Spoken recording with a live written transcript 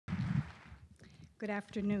Good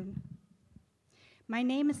afternoon. My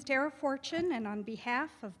name is Tara Fortune, and on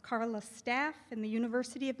behalf of CARLA staff and the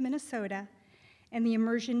University of Minnesota and the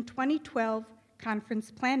Immersion 2012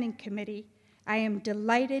 Conference Planning Committee, I am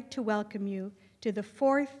delighted to welcome you to the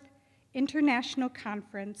 4th International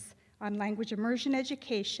Conference on Language Immersion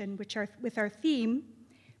Education, with our theme,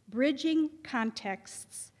 Bridging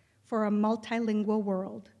Contexts for a Multilingual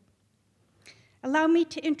World. Allow me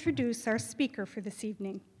to introduce our speaker for this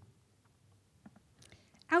evening.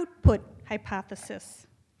 Output hypothesis,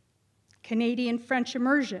 Canadian French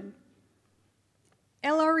immersion,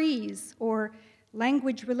 LREs, or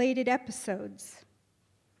language-related episodes,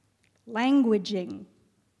 languaging.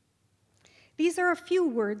 These are a few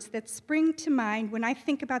words that spring to mind when I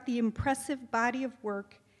think about the impressive body of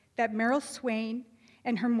work that Merrill Swain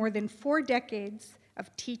and her more than 4 decades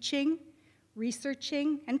of teaching,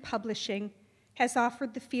 researching, and publishing has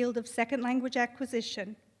offered the field of second language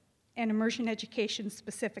acquisition and immersion education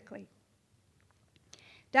specifically.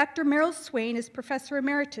 Dr. Merrill Swain is Professor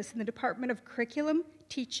Emeritus in the Department of Curriculum,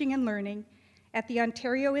 Teaching, and Learning at the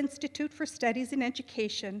Ontario Institute for Studies in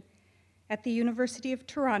Education at the University of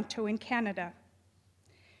Toronto in Canada.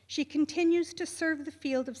 She continues to serve the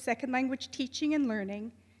field of second language teaching and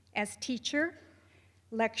learning as teacher,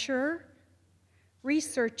 lecturer,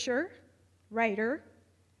 researcher, writer,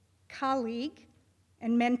 colleague,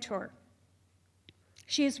 and mentor.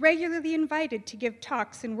 She is regularly invited to give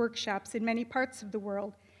talks and workshops in many parts of the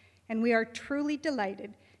world, and we are truly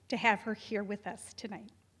delighted to have her here with us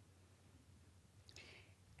tonight.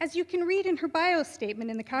 As you can read in her bio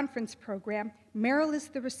statement in the conference program, Merrill is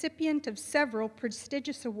the recipient of several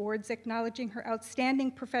prestigious awards acknowledging her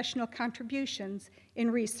outstanding professional contributions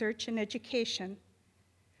in research and education.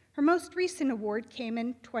 Her most recent award came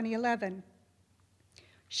in 2011.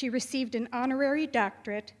 She received an honorary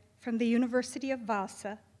doctorate from the University of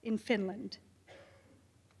Vaasa in Finland.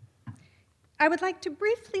 I would like to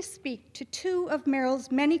briefly speak to 2 of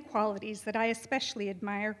Merrill's many qualities that I especially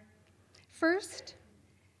admire. First,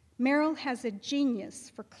 Merrill has a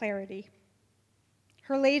genius for clarity.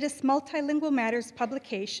 Her latest Multilingual Matters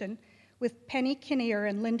publication with Penny Kinnear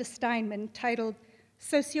and Linda Steinman, titled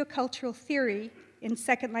Sociocultural Theory in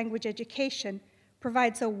Second Language Education,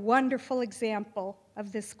 provides a wonderful example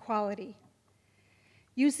of this quality.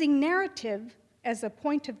 Using narrative as a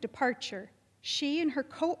point of departure, she and her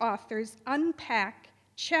co-authors unpack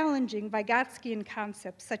challenging Vygotskian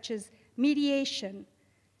concepts such as mediation,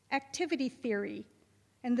 activity theory,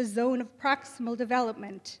 and the zone of proximal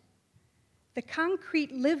development. The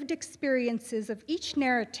concrete lived experiences of each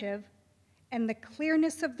narrative and the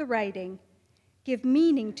clearness of the writing give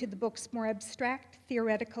meaning to the book's more abstract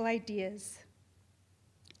theoretical ideas.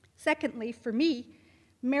 Secondly, for me,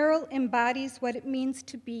 Merrill embodies what it means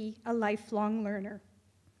to be a lifelong learner.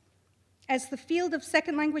 As the field of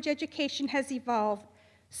second language education has evolved,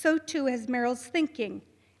 so too has Merrill's thinking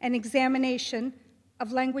and examination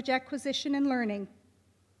of language acquisition and learning.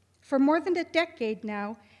 For more than a decade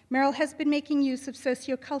now, Merrill has been making use of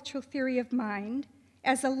sociocultural theory of mind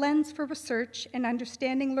as a lens for research and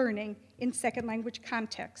understanding learning in second language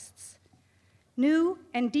contexts. New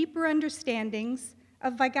and deeper understandings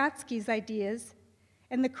of Vygotsky's ideas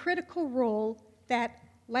and the critical role that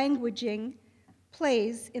languaging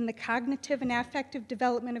plays in the cognitive and affective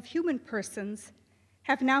development of human persons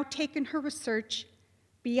have now taken her research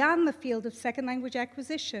beyond the field of second language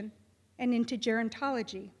acquisition and into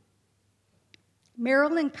gerontology.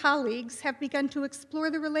 Merrill and colleagues have begun to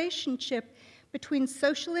explore the relationship between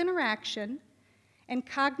social interaction and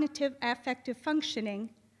cognitive affective functioning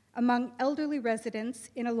among elderly residents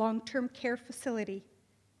in a long-term care facility.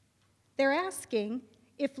 They're asking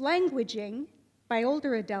if languaging by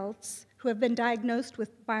older adults who have been diagnosed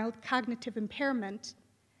with mild cognitive impairment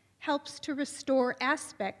helps to restore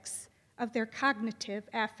aspects of their cognitive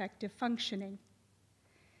affective functioning.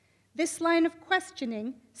 This line of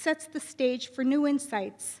questioning sets the stage for new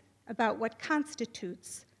insights about what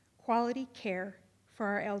constitutes quality care for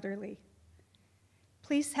our elderly.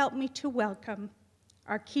 Please help me to welcome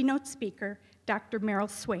our keynote speaker, Dr. Merrill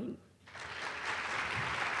Swain.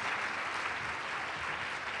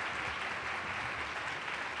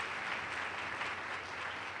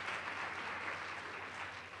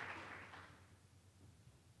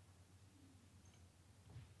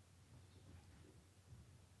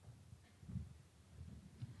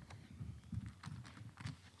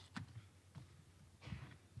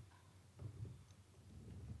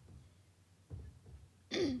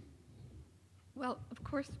 Well, of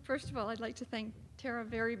course, first of all, I'd like to thank Tara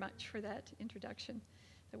very much for that introduction.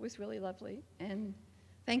 That was really lovely. And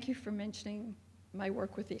thank you for mentioning my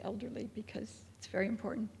work with the elderly, because it's very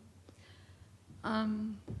important.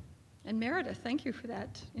 And Meredith, thank you for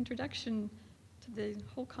that introduction to the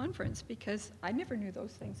whole conference, because I never knew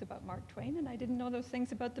those things about Mark Twain, and I didn't know those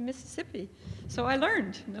things about the Mississippi. So I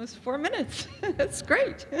learned in those 4 minutes. That's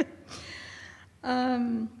great.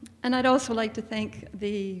 And I'd also like to thank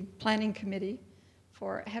the planning committee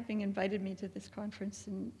for having invited me to this conference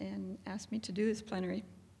and asked me to do this plenary.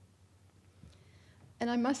 And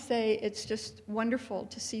I must say, it's just wonderful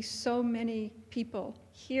to see so many people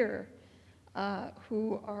here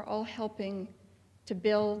who are all helping to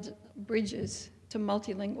build bridges to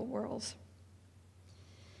multilingual worlds.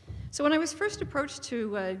 So when I was first approached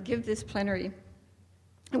to give this plenary,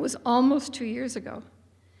 it was almost 2 years ago.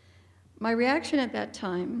 My reaction at that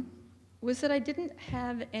time was that I didn't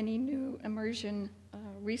have any new immersion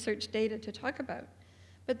research data to talk about,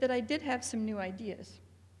 but that I did have some new ideas.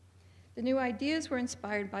 The new ideas were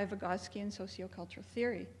inspired by Vygotskian sociocultural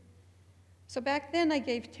theory. So back then I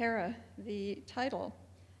gave Tara the title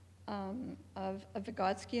of a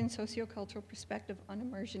Vygotskian sociocultural perspective on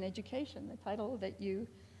immersion education, the title that you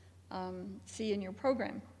see in your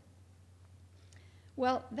program.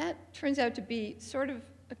 Well, that turns out to be sort of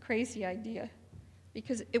a crazy idea,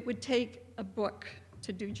 because it would take a book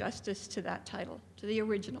to do justice to that title, to the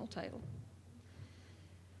original title.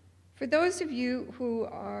 For those of you who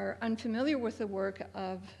are unfamiliar with the work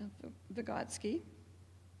of Vygotsky,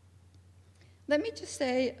 let me just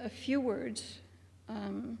say a few words.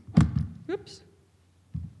 Oops,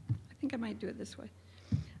 I think I might do it this way.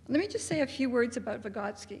 Let me just say a few words about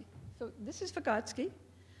Vygotsky. So this is Vygotsky.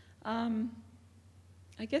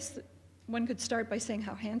 I guess one could start by saying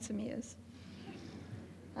how handsome he is.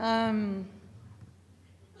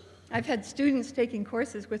 I've had students taking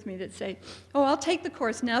courses with me that say, oh, I'll take the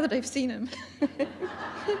course now that I've seen him.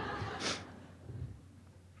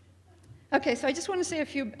 Okay, so I just want to say a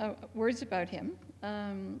few words about him.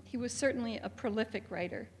 He was certainly a prolific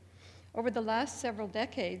writer. Over the last several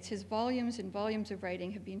decades, his volumes and volumes of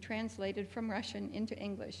writing have been translated from Russian into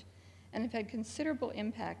English and have had considerable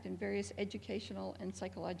impact in various educational and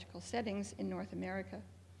psychological settings in North America.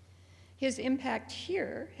 His impact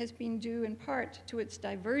here has been due in part to its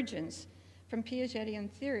divergence from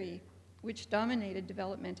Piagetian theory, which dominated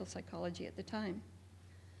developmental psychology at the time.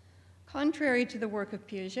 Contrary to the work of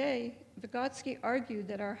Piaget, Vygotsky argued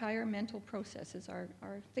that our higher mental processes, our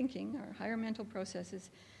thinking, our higher mental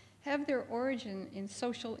processes, have their origin in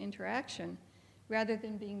social interaction rather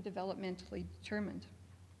than being developmentally determined.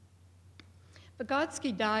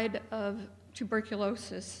 Vygotsky died of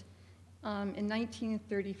tuberculosis in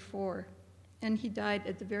 1934, and he died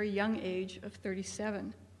at the very young age of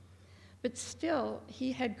 37. But still,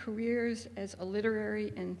 he had careers as a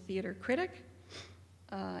literary and theater critic,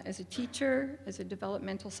 as a teacher, as a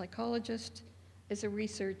developmental psychologist, as a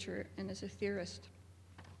researcher, and as a theorist.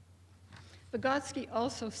 Vygotsky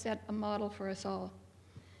also set a model for us all.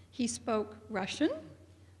 He spoke Russian,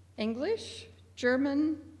 English,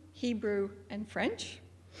 German, Hebrew, and French,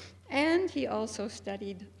 and he also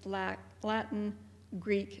studied Latin,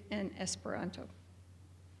 Greek, and Esperanto.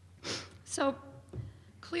 So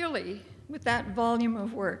clearly, with that volume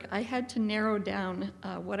of work, I had to narrow down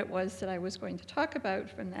what it was that I was going to talk about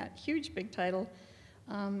from that huge big title,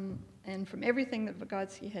 and from everything that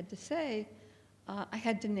Vygotsky had to say, I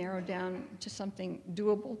had to narrow down to something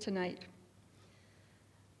doable tonight.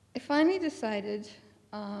 I finally decided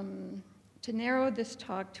to narrow this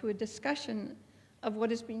talk to a discussion of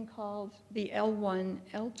what is being called the L1,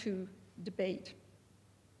 L2 debate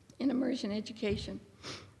in immersion education.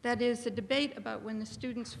 That is, a debate about when the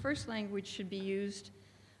student's first language should be used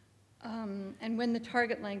and when the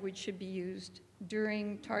target language should be used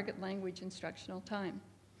during target language instructional time.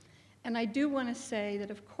 And I do want to say that,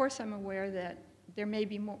 of course, I'm aware that there may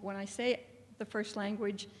be more, when I say the first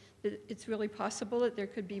language, that it's really possible that there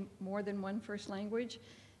could be more than one first language,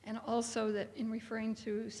 and also that in referring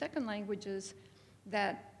to second languages,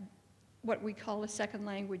 that what we call a second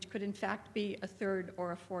language could in fact be a third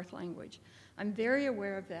or a fourth language. I'm very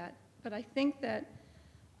aware of that, but I think that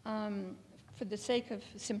for the sake of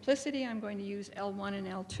simplicity, I'm going to use L1 and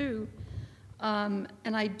L2,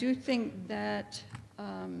 and I do think that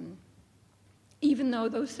even though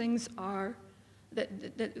those things are,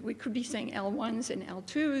 that we could be saying L1s and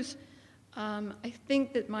L2s, I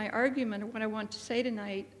think that my argument, or what I want to say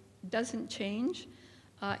tonight, doesn't change.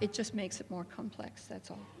 It just makes it more complex,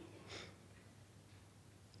 that's all.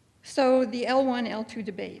 So the L1, L2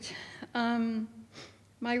 debate.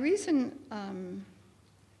 My reason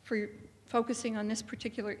for focusing on this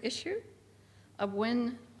particular issue of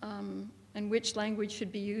when and which language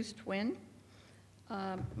should be used when,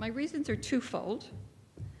 my reasons are twofold.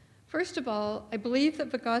 First of all, I believe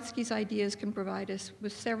that Vygotsky's ideas can provide us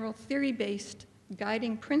with several theory-based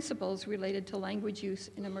guiding principles related to language use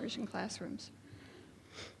in immersion classrooms.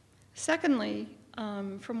 Secondly,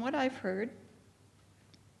 from what I've heard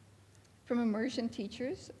from immersion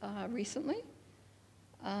teachers recently,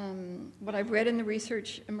 what I've read in the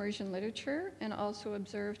research immersion literature and also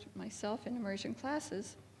observed myself in immersion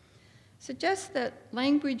classes, suggests that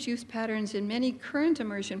language use patterns in many current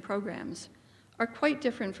immersion programs are quite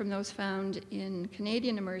different from those found in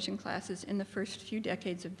Canadian immersion classes in the first few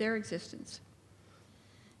decades of their existence.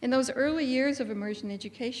 In those early years of immersion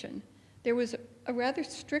education, there was a rather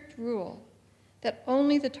strict rule that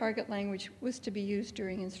only the target language was to be used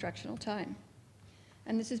during instructional time.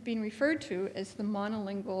 And this has been referred to as the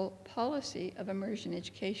monolingual policy of immersion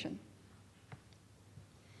education.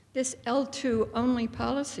 This L2 only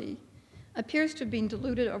policy appears to have been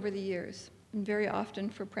diluted over the years, and very often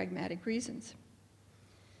for pragmatic reasons.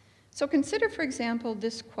 So consider, for example,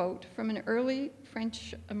 this quote from an early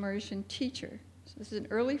French immersion teacher. So this is an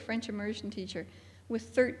early French immersion teacher with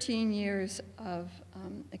 13 years of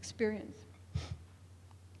experience.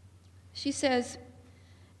 She says,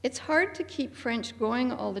 "It's hard to keep French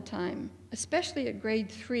going all the time, especially at grade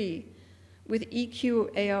 3 with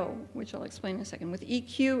EQ-AO, which I'll explain in a second, with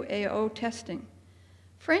EQ-AO testing.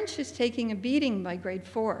 French is taking a beating by grade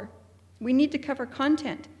 4. We need to cover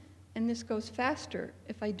content, and this goes faster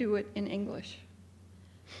if I do it in English."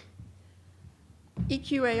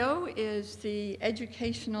 EQ-AO is the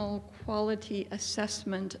Educational Quality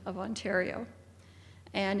Assessment of Ontario.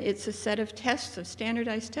 And it's a set of tests, of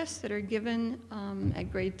standardized tests that are given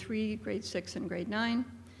at grade 3, grade 6, and grade 9,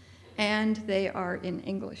 and they are in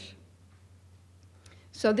English.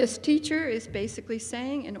 So this teacher is basically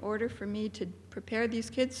saying, in order for me to prepare these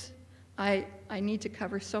kids, I need to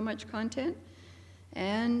cover so much content,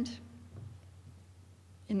 and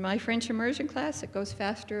in my French immersion class, it goes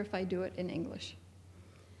faster if I do it in English.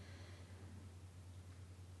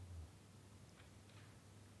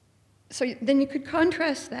 So then you could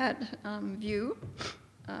contrast that view,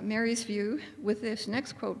 Mary's view, with this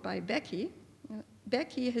next quote by Becky.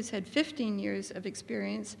 Becky has had 15 years of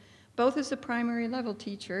experience, both as a primary level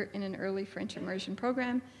teacher in an early French immersion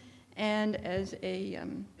program and as a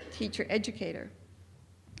teacher educator.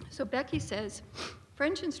 So Becky says,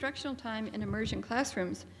 French instructional time in immersion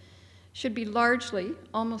classrooms should be largely,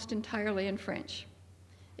 almost entirely in French.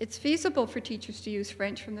 It's feasible for teachers to use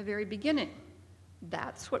French from the very beginning.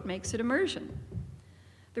 That's what makes it immersion.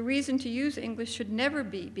 The reason to use English should never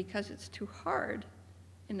be because it's too hard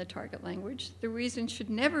in the target language. The reason should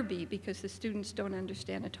never be because the students don't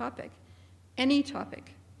understand a topic. Any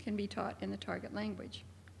topic can be taught in the target language.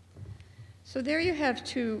 So there you have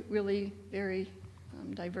two really very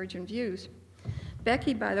divergent views.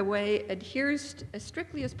 Becky, by the way, adheres as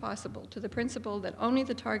strictly as possible to the principle that only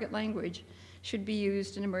the target language should be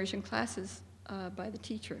used in immersion classes by the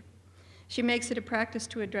teacher. She makes it a practice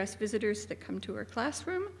to address visitors that come to her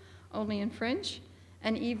classroom only in French,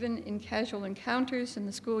 and even in casual encounters in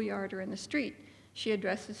the schoolyard or in the street, she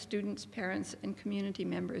addresses students, parents, and community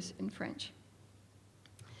members in French.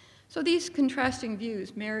 So these contrasting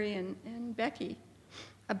views, Mary and Becky,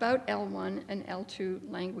 about L1 and L2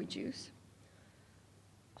 language use,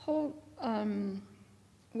 hold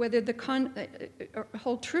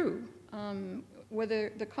true whether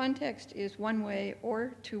the context is one-way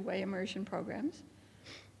or two-way immersion programs,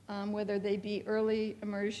 whether they be early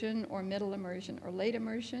immersion or middle immersion or late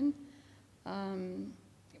immersion.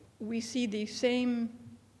 We see the same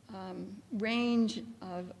range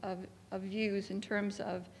of views in terms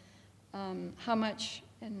of how much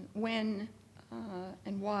and when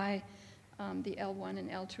and why the L1 and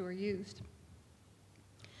L2 are used.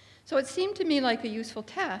 So it seemed to me like a useful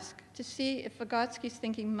task to see if Vygotsky's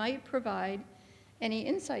thinking might provide any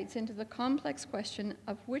insights into the complex question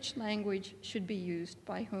of which language should be used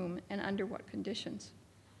by whom and under what conditions.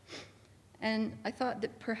 And I thought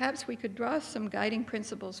that perhaps we could draw some guiding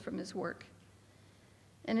principles from his work.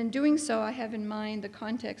 And in doing so, I have in mind the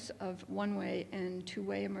context of one-way and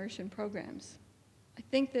two-way immersion programs. I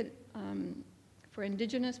think that for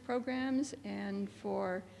Indigenous programs and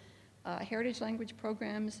for heritage language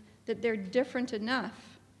programs, that they're different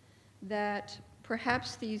enough that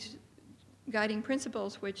perhaps these guiding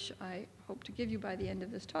principles, which I hope to give you by the end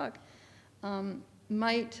of this talk,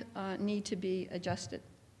 might need to be adjusted.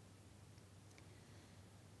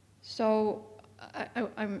 So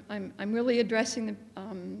I'm really addressing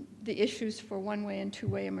the issues for one-way and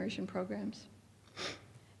two-way immersion programs.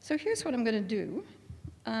 So here's what I'm going to do.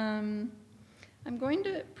 I'm going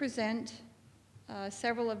to present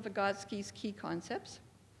several of Vygotsky's key concepts.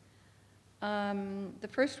 The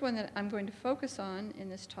first one that I'm going to focus on in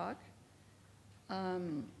this talk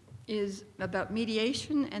is about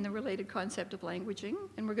mediation and the related concept of languaging,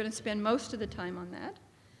 and we're going to spend most of the time on that.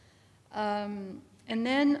 And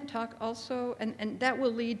then talk also, and that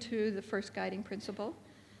will lead to the first guiding principle.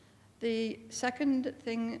 The second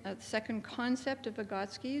thing, second concept of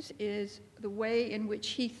Vygotsky's is the way in which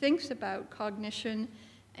he thinks about cognition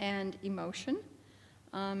and emotion,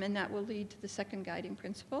 and that will lead to the second guiding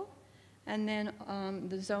principle. And then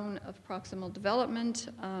the zone of proximal development,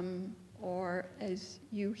 or as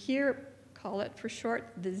you here call it for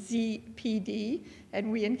short, the ZPD,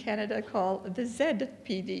 and we in Canada call the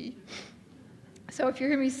ZPD. So if you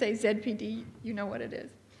hear me say ZPD, you know what it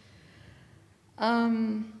is.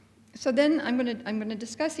 So then I'm going to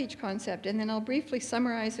discuss each concept, and then I'll briefly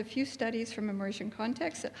summarize a few studies from immersion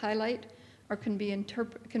contexts that highlight or can be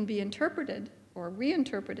interpreted or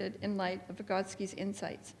reinterpreted in light of Vygotsky's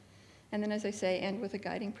insights. And then, as I say, end with a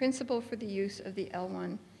guiding principle for the use of the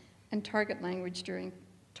L1 and target language during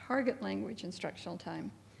target language instructional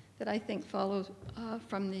time that I think follows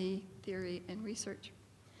from the theory and research.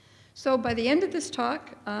 So by the end of this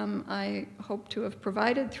talk, I hope to have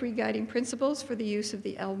provided 3 guiding principles for the use of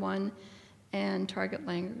the L1 and target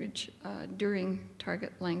language during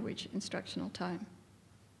target language instructional time.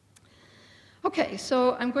 Okay,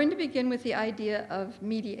 so I'm going to begin with the idea of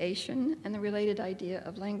mediation and the related idea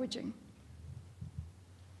of languaging.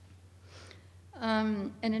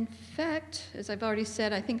 And in fact, as I've already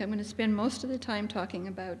said, I think I'm going to spend most of the time talking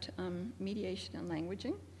about mediation and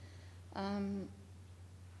languaging.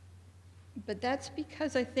 But that's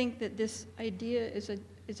because I think that this idea is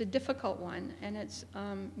a difficult one, and it's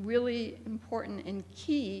really important and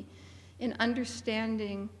key in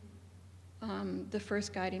understanding the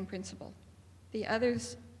first guiding principle. The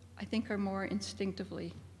others, I think, are more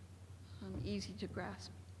instinctively easy to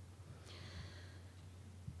grasp.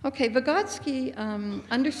 Okay, Vygotsky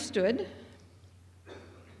understood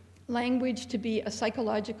language to be a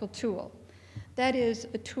psychological tool. That is,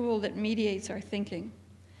 a tool that mediates our thinking.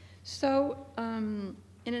 So, in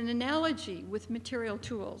an analogy with material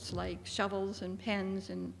tools like shovels and pens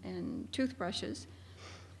and toothbrushes,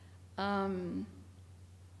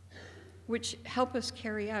 which help us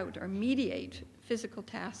carry out or mediate physical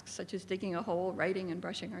tasks such as digging a hole, writing, and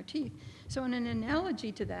brushing our teeth. So in an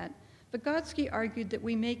analogy to that, Vygotsky argued that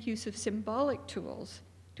we make use of symbolic tools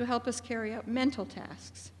to help us carry out mental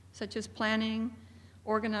tasks, such as planning,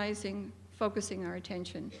 organizing, focusing our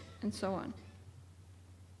attention, and so on.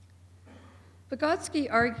 Vygotsky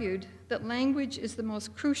argued that language is the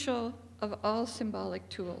most crucial of all symbolic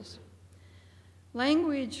tools.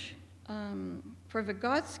 Language, for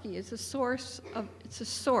Vygotsky, is a source of, it's a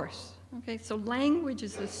source, okay? So language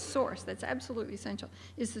is the source, that's absolutely essential,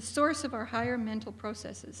 is the source of our higher mental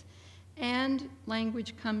processes, and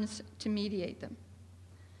language comes to mediate them.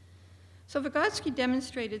 So Vygotsky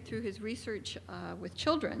demonstrated through his research with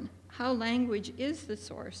children how language is the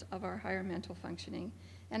source of our higher mental functioning,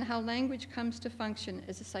 and how language comes to function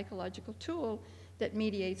as a psychological tool that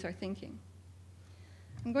mediates our thinking.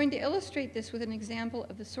 I'm going to illustrate this with an example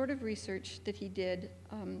of the sort of research that he did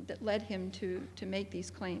that led him to make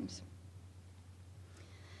these claims.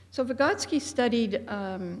 So Vygotsky studied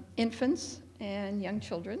infants and young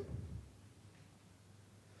children.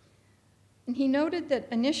 And he noted that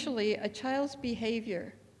initially a child's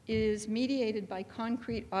behavior is mediated by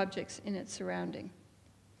concrete objects in its surrounding.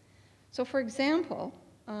 So for example,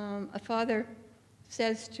 a father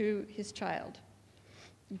says to his child,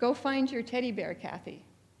 "Go find your teddy bear, Kathy."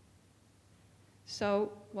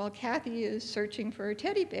 So while Kathy is searching for her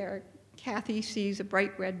teddy bear, Kathy sees a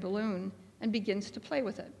bright red balloon and begins to play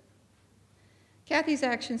with it. Kathy's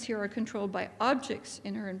actions here are controlled by objects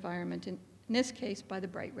in her environment, in this case by the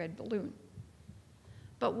bright red balloon.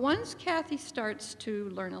 But once Kathy starts to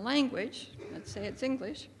learn a language, let's say it's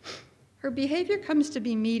English, her behavior comes to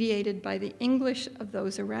be mediated by the English of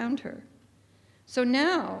those around her. So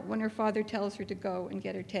now, when her father tells her to go and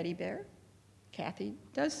get her teddy bear, Kathy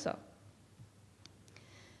does so.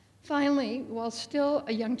 Finally, while still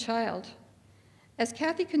a young child, as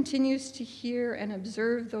Kathy continues to hear and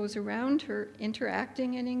observe those around her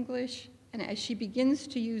interacting in English, and as she begins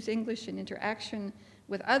to use English in interaction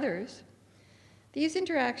with others, these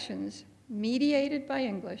interactions, mediated by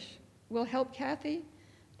English, will help Kathy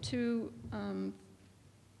to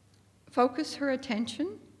focus her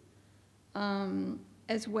attention,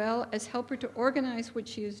 as well as help her to organize what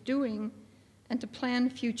she is doing and to plan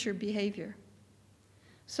future behavior.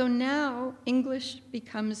 So now English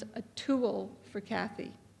becomes a tool for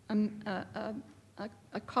Kathy,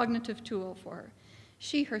 a cognitive tool for her.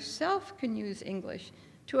 She herself can use English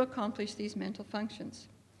to accomplish these mental functions.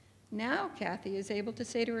 Now Kathy is able to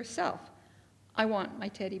say to herself, I want my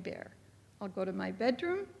teddy bear. I'll go to my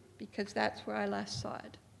bedroom because that's where I last saw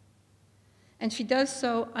it. And she does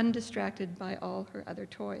so undistracted by all her other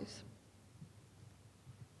toys.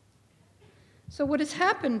 So what has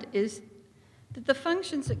happened is that the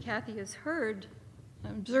functions that Kathy has heard,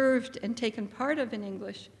 observed, and taken part of in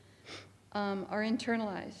English are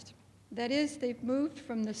internalized. That is, they've moved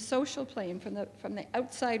from the social plane, from the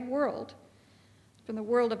outside world, from the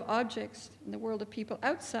world of objects and the world of people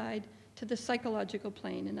outside, to the psychological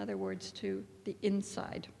plane, in other words, to the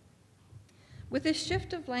inside. With this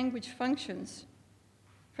shift of language functions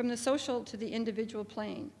from the social to the individual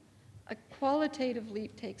plane, a qualitative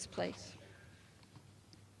leap takes place.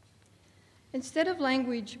 Instead of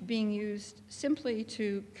language being used simply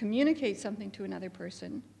to communicate something to another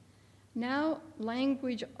person, now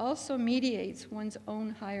language also mediates one's own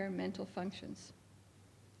higher mental functions.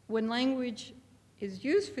 When language is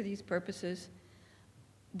used for these purposes,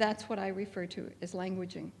 that's what I refer to as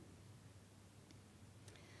languaging.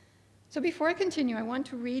 So before I continue, I want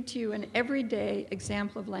to read to you an everyday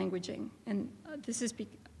example of languaging. And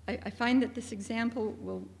I find that this example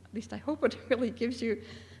will, at least I hope it really gives you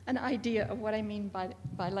an idea of what I mean by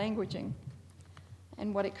languaging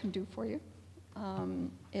and what it can do for you.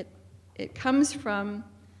 It comes from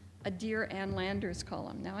a Dear Ann Landers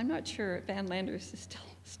column. Now, I'm not sure if Ann Landers is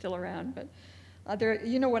still around, but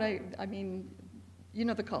you know what I mean, you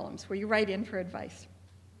know the columns where you write in for advice.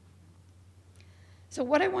 So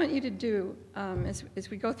what I want you to do as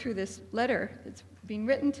we go through this letter that's being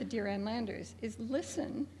written to Dear Ann Landers is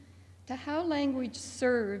listen to how language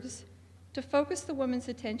serves to focus the woman's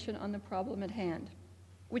attention on the problem at hand,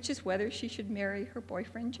 which is whether she should marry her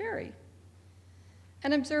boyfriend Jerry.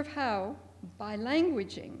 And observe how, by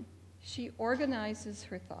languaging, she organizes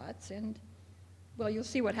her thoughts and, well, you'll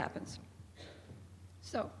see what happens.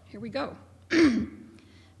 So, here we go.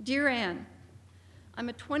 Dear Anne, I'm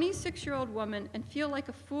a 26-year-old woman and feel like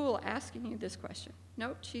a fool asking you this question.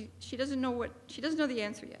 Nope, she doesn't know the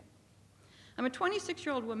answer yet. I'm a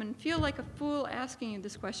 26-year-old woman and feel like a fool asking you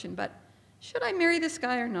this question, but should I marry this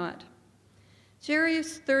guy or not? Jerry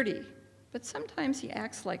is 30, but sometimes he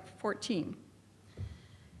acts like 14.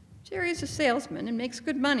 Jerry is a salesman and makes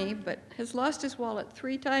good money, but has lost his wallet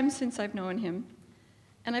 3 times since I've known him,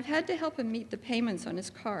 and I've had to help him meet the payments on his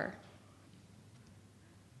car.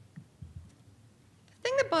 The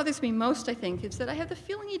thing that bothers me most, I think, is that I have the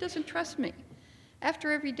feeling he doesn't trust me.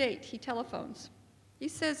 After every date, he telephones. He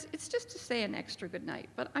says, it's just to say an extra good night,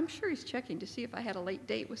 but I'm sure he's checking to see if I had a late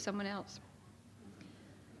date with someone else.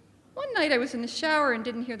 One night I was in the shower and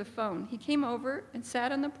didn't hear the phone. He came over and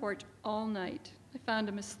sat on the porch all night. I found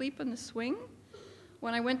him asleep on the swing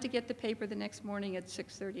when I went to get the paper the next morning at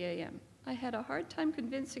 6:30 a.m. I had a hard time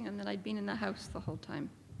convincing him that I'd been in the house the whole time.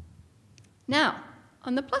 Now,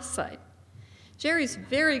 on the plus side, Jerry's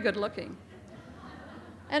very good looking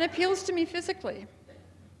and appeals to me physically.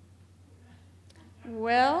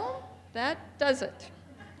 Well, that does it.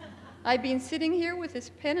 I've been sitting here with this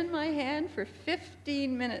pen in my hand for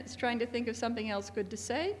 15 minutes trying to think of something else good to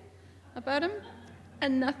say about him,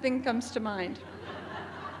 and nothing comes to mind.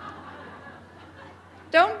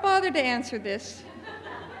 Don't bother to answer this.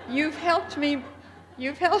 You've helped me.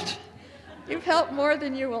 You've helped more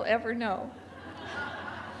than you will ever know.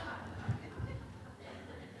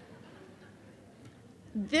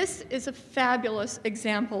 This is a fabulous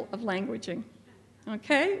example of languaging.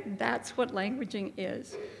 Okay? That's what languaging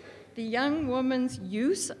is. The young woman's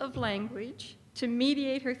use of language to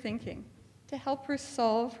mediate her thinking, to help her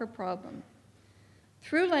solve her problem.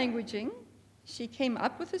 Through languaging, she came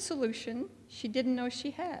up with a solution she didn't know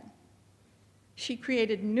she had. She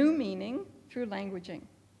created new meaning through languaging.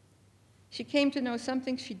 She came to know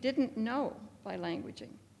something she didn't know by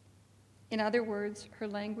languaging. In other words, her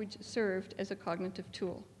language served as a cognitive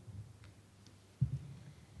tool.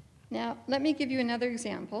 Now, let me give you another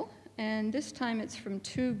example, and this time it's from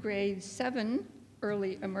 2 grade 7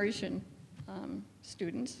 early immersion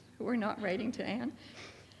students who are not writing to Anne.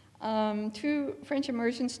 2 French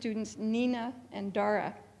immersion students, Nina and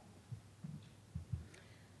Dara.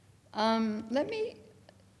 Let me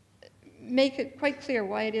make it quite clear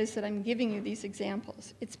why it is that I'm giving you these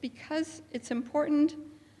examples. It's because it's important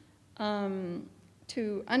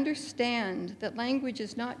to understand that language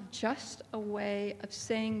is not just a way of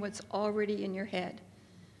saying what's already in your head.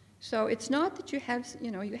 So it's not that you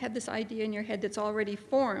have this idea in your head that's already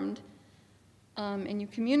formed and you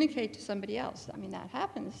communicate to somebody else. I mean, that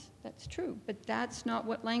happens, that's true, but that's not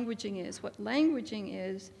what languaging is. What languaging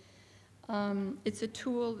is, it's a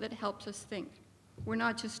tool that helps us think. We're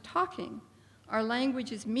not just talking. Our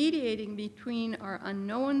language is mediating between our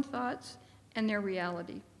unknown thoughts and their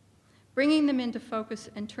reality, bringing them into focus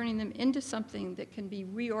and turning them into something that can be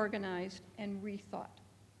reorganized and rethought.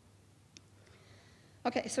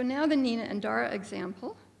 Okay, so now the Nina and Dara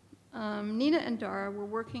example. Nina and Dara were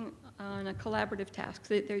working on a collaborative task.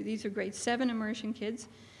 These are grade 7 immersion kids,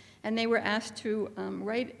 and they were asked to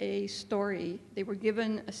write a story. They were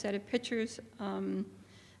given a set of pictures,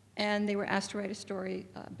 and they were asked to write a story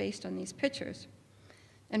based on these pictures.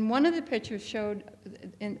 And one of the pictures showed,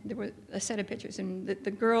 and there were a set of pictures, and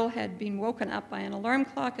the girl had been woken up by an alarm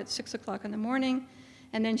clock at 6 o'clock in the morning,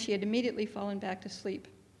 and then she had immediately fallen back to sleep.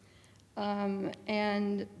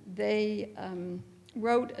 And they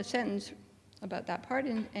wrote a sentence about that part,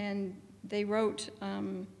 and they wrote,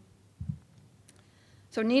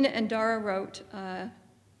 so Nina and Dara wrote,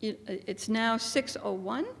 it's now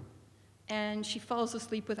 6:01, and she falls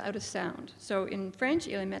asleep without a sound. So in French,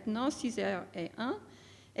 il est maintenant 6h01,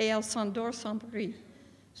 et elle s'endort sans bruit.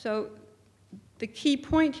 So the key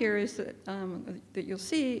point here is that, that you'll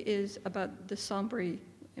see is about the sans bruit,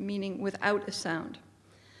 meaning without a sound.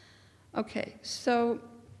 Okay, so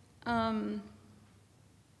and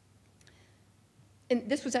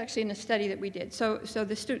this was actually in a study that we did. So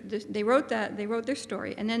they wrote their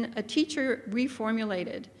story, and then a teacher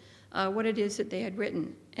reformulated what it is that they had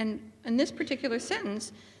written. And in this particular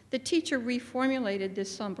sentence, the teacher reformulated this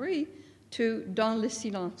sans bruit to dans le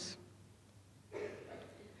silence.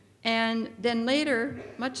 And then later,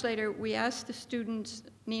 much later, we asked the students,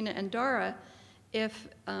 Nina and Dara, if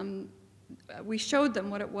we showed them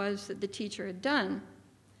what it was that the teacher had done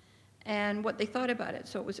and what they thought about it.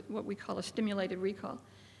 So it was what we call a stimulated recall.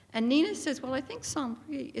 And Nina says, well, I think sans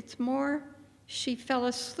bruit, it's more she fell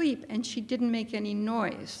asleep and she didn't make any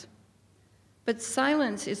noise. But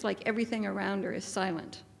silence is like everything around her is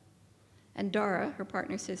silent. And Dara, her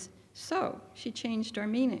partner, says, so she changed our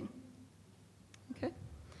meaning. Okay?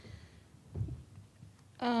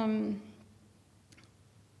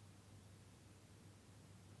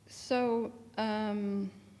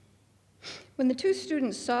 When the two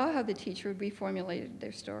students saw how the teacher reformulated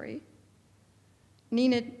their story,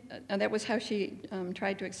 Nina, that was how she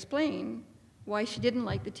tried to explain why she didn't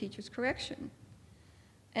like the teacher's correction.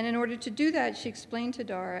 And in order to do that, she explained to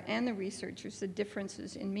Dara and the researchers the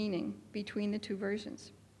differences in meaning between the two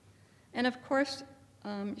versions. And of course,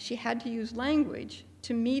 she had to use language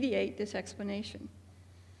to mediate this explanation.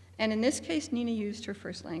 And in this case, Nina used her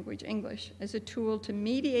first language, English, as a tool to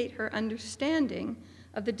mediate her understanding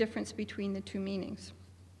of the difference between the two meanings,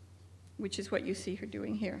 which is what you see her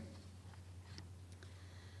doing here.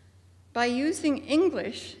 By using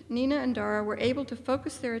English, Nina and Dara were able to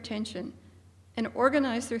focus their attention and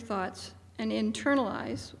organize their thoughts and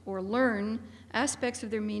internalize or learn aspects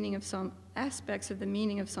of their meaning of the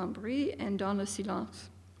meaning of sans bruit and dans le silence.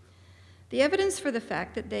 The evidence for the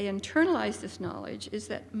fact that they internalized this knowledge is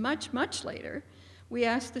that much, much later, we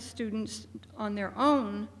asked the students on their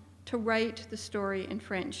own to write the story in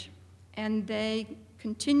French. And they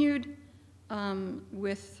continued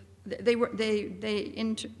with, I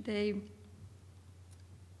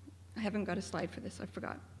haven't got a slide for this, I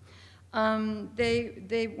forgot.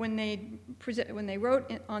 When they wrote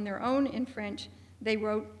on their own in French, they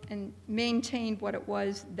wrote and maintained what it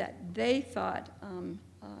was that they thought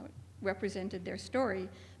represented their story,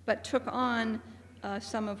 but took on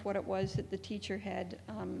some of what it was that the teacher had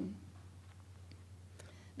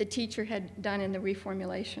done in the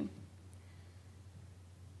reformulation.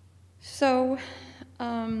 So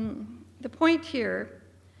the point here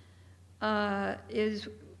is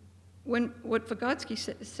what Vygotsky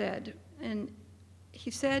said, and he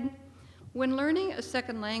said, when learning a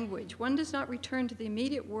second language, one does not return to the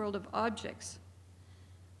immediate world of objects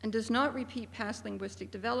and does not repeat past linguistic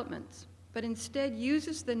developments, but instead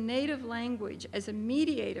uses the native language as a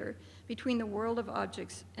mediator between the world of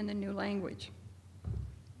objects and the new language.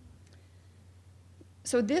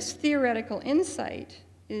 So this theoretical insight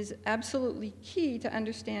is absolutely key to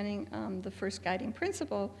understanding the first guiding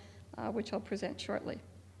principle, which I'll present shortly.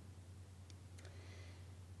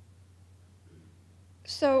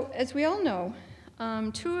 So as we all know,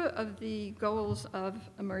 two of the goals of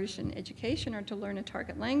immersion education are to learn a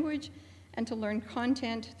target language and to learn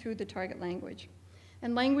content through the target language.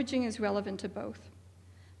 And languaging is relevant to both.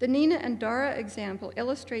 The Nina and Dara example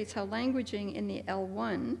illustrates how languaging in the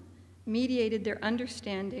L1 mediated their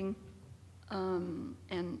understanding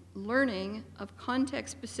and learning of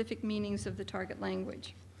context-specific meanings of the target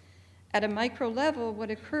language. At a micro level,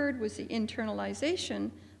 what occurred was the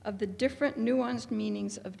internalization of the different nuanced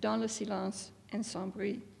meanings of dans le silence and sans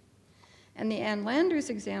bruit. And the Ann Landers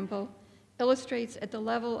example illustrates at the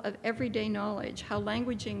level of everyday knowledge how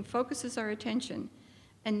languaging focuses our attention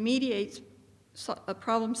and mediates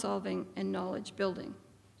problem solving and knowledge building.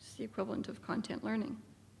 It's the equivalent of content learning.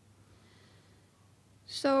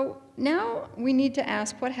 So now we need to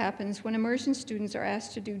ask what happens when immersion students are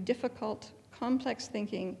asked to do difficult, complex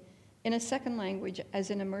thinking in a second language as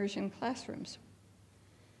in immersion classrooms.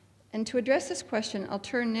 And to address this question, I'll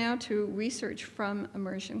turn now to research from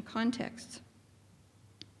immersion contexts.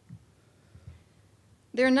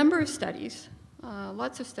 There are a number of studies,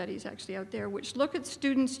 lots of studies actually out there, which look at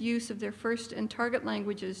students' use of their first and target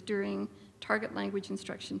languages during target language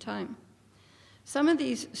instruction time. Some of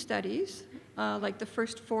these studies, like the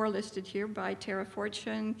first 4 listed here by Tara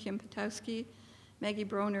Fortune, Kim Potowski, Maggie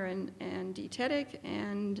Broner and Dee Teddick,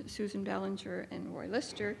 and Susan Ballinger and Roy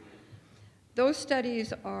Lister, those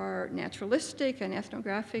studies are naturalistic and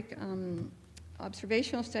ethnographic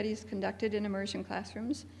observational studies conducted in immersion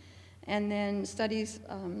classrooms, and then studies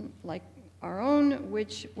like our own,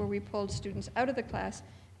 where we pulled students out of the class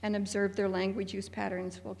and observed their language use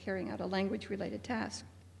patterns while carrying out a language-related task.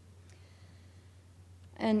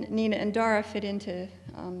 And Nina and Dara fit into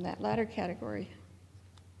that latter category.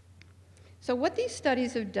 So what these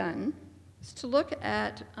studies have done is to look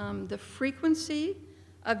at the frequency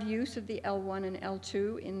of use of the L1 and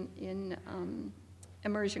L2 in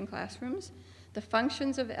immersion classrooms, the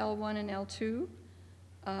functions of L1 and L2,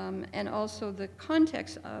 and also the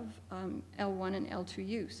context of L1 and L2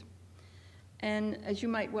 use. And as you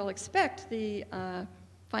might well expect, the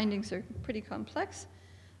findings are pretty complex,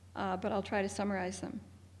 but I'll try to summarize them.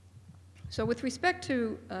 So with respect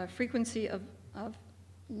to frequency of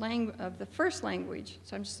the first language,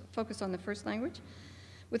 so I'm just focused on the first language,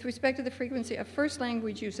 with respect to the frequency of first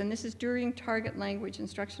language use, and this is during target language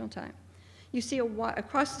instructional time, you see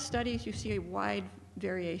across the studies, you see a wide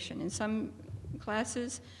variation. In some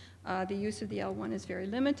classes, the use of the L1 is very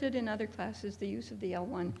limited. In other classes, the use of the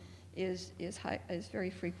L1 is very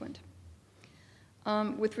frequent.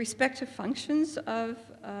 With respect to functions of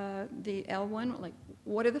the L1, like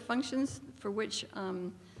what are the functions for which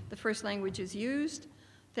the first language is used?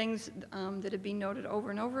 Things that have been noted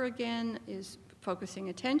over and over again is focusing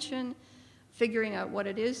attention, figuring out what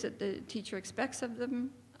it is that the teacher expects of them,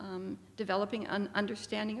 developing an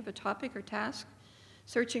understanding of a topic or task,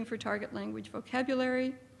 searching for target language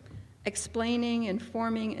vocabulary, explaining,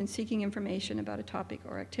 informing, and seeking information about a topic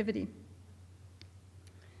or activity.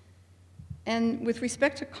 And with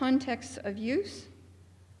respect to contexts of use,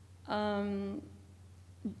 again,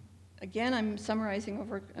 I'm summarizing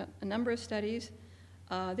over a number of studies.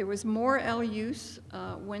 There was more L use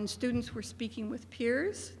when students were speaking with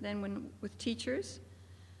peers than with teachers.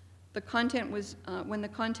 The content was, when the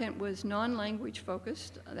content was non-language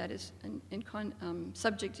focused, that is in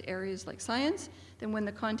subject areas like science, than when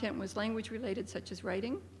the content was language related, such as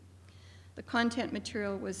writing. The content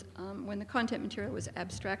material was, when the content material was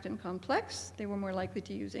abstract and complex, they were more likely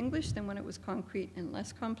to use English than when it was concrete and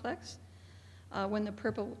less complex. When the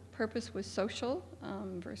purpose was social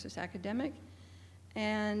versus academic.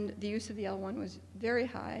 And the use of the L1 was very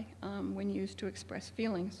high when used to express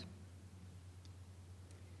feelings.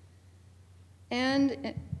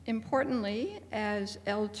 And importantly, as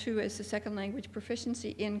L2 as the second language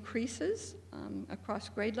proficiency increases across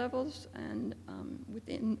grade levels and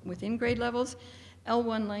within grade levels,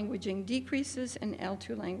 L1 languaging decreases and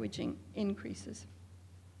L2 languaging increases.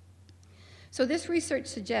 So this research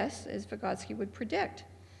suggests, as Vygotsky would predict,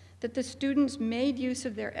 that the students made use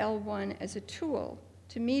of their L1 as a tool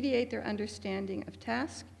to mediate their understanding of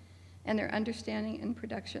task and their understanding and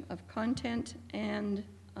production of content and,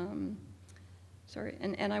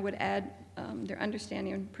 and I would add their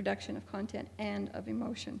understanding and production of content and of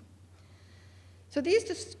emotion. So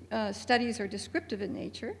these studies are descriptive in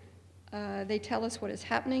nature. They tell us what is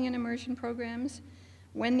happening in immersion programs,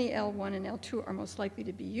 when the L1 and L2 are most likely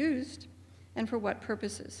to be used, and for what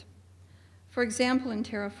purposes. For example, in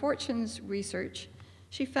Tara Fortune's research,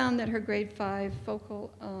 she found that her grade 5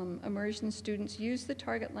 focal immersion students use the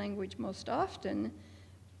target language most often,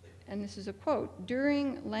 and this is a quote,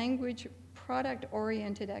 during language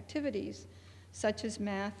product-oriented activities such as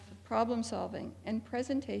math, problem solving, and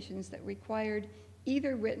presentations that required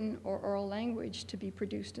either written or oral language to be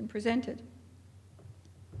produced and presented.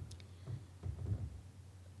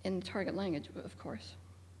 In the target language, of course.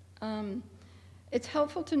 It's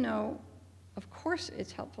helpful to know, of course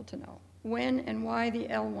it's helpful to know, when and why the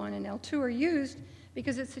L1 and L2 are used,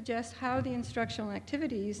 because it suggests how the instructional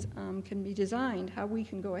activities can be designed, how we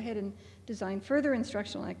can go ahead and design further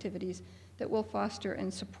instructional activities that will foster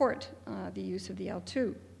and support the use of the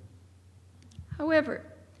L2. However,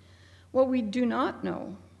 what we do not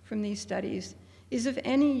know from these studies is if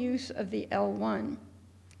any use of the L1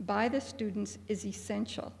 by the students is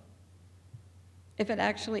essential, if it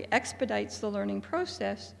actually expedites the learning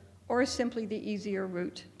process or is simply the easier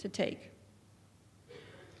route to take.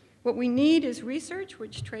 What we need is research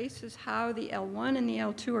which traces how the L1 and the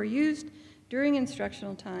L2 are used during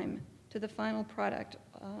instructional time to the final product,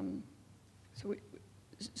 so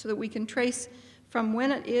that we can trace from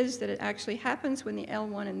when it is that it actually happens when the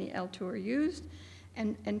L1 and the L2 are used,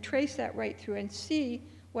 and trace that right through and see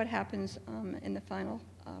what happens in the final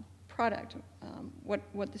product,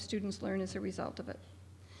 what the students learn as a result of it.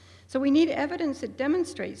 So we need evidence that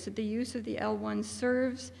demonstrates that the use of the L1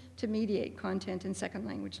 serves to mediate content in second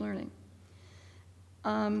language learning.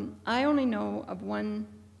 I only know of one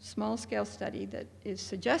small-scale study that is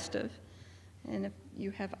suggestive, and if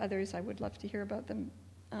you have others, I would love to hear about them.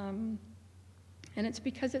 And it's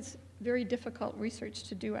because it's very difficult research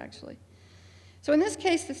to do, actually. So in this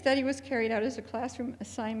case, the study was carried out as a classroom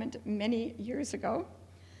assignment many years ago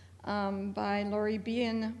by Laurie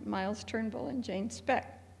Bean, Miles Turnbull, and Jane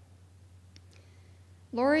Speck.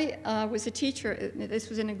 Laurie was a teacher. This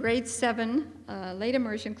was in a grade 7 late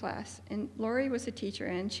immersion class, and Laurie was a teacher,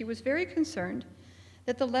 and she was very concerned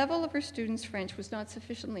that the level of her students' French was not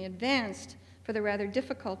sufficiently advanced for the rather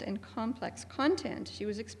difficult and complex content she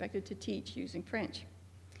was expected to teach using French.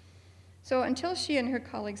 So until she and her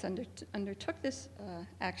colleagues undertook this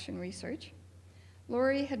action research,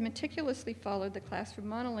 Laurie had meticulously followed the classroom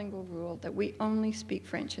monolingual rule that we only speak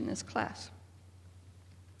French in this class.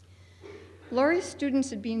 Laurie's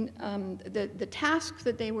students had been, the tasks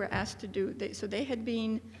that they were asked to do, so they had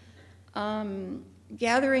been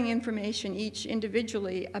gathering information each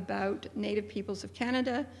individually about Native peoples of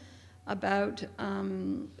Canada, about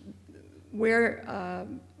where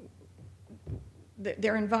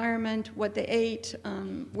their environment, what they ate,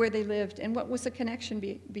 where they lived, and what was the connection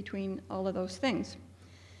between all of those things.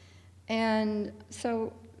 And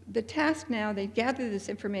so the task now, they gathered this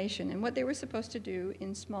information, and what they were supposed to do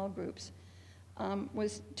in small groups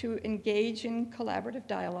was to engage in collaborative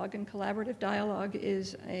dialogue, and collaborative dialogue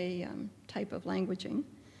is a type of languaging.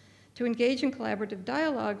 To engage in collaborative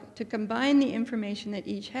dialogue, to combine the information that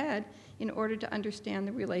each had in order to understand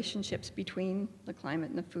the relationships between the climate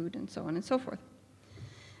and the food and so on and so forth.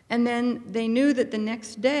 And then they knew that the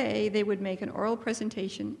next day they would make an oral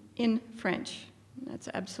presentation in French. That's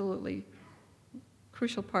absolutely a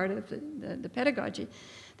crucial part of the pedagogy,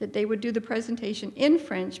 that they would do the presentation in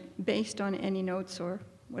French based on any notes or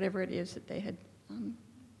whatever it is that they had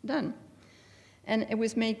done. And it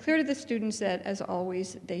was made clear to the students that, as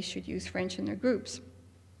always, they should use French in their groups.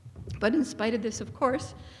 But in spite of this, of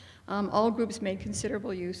course, all groups made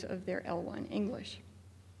considerable use of their L1 English.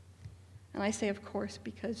 And I say of course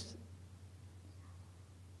because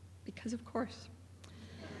of course.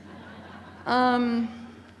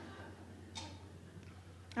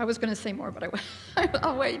 I was going to say more, but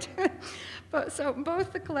I'll wait. So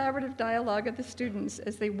both the collaborative dialogue of the students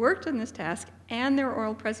as they worked on this task and their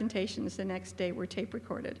oral presentations the next day were tape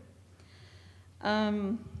recorded.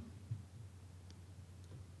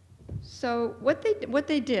 So what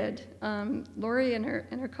they did, Laurie and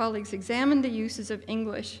her colleagues examined the uses of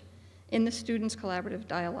English in the students' collaborative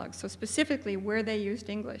dialogue, so specifically where they used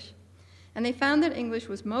English. And they found that English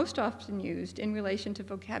was most often used in relation to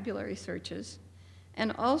vocabulary searches,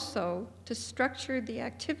 and also to structure the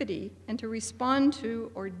activity and to respond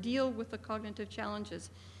to or deal with the cognitive challenges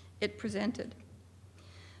it presented.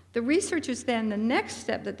 The researchers then, the next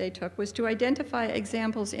step that they took was to identify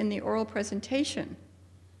examples in the oral presentation,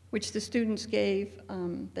 which the students gave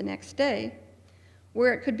the next day,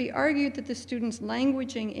 where it could be argued that the students'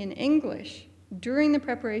 languaging in English during the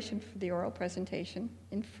preparation for the oral presentation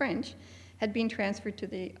in French had been transferred to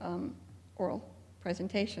the oral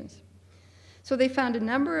presentations. So they found a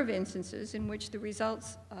number of instances in which the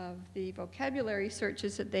results of the vocabulary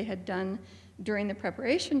searches that they had done during the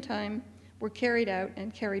preparation time were carried out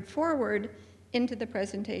and carried forward into the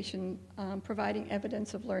presentation, providing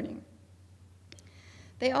evidence of learning.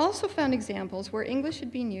 They also found examples where English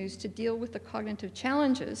had been used to deal with the cognitive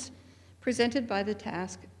challenges presented by the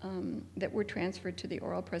task that were transferred to the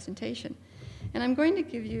oral presentation. And I'm going to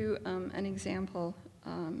give you an example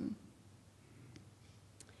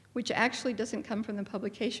which actually doesn't come from the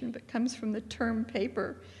publication, but comes from the term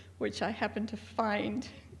paper, which I happened to find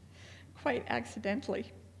quite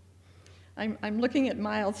accidentally. I'm looking at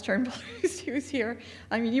Miles Turnbull, who's here.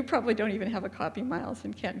 I mean, you probably don't even have a copy, Miles,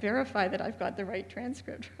 and can't verify that I've got the right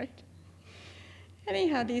transcript, right?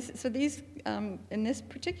 Anyhow, these in this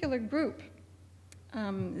particular group,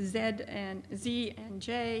 Z and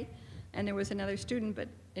J, and there was another student but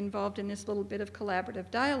involved in this little bit of collaborative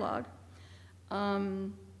dialogue.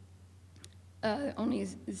 Only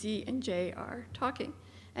Z and J are talking.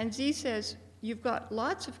 And Z says, you've got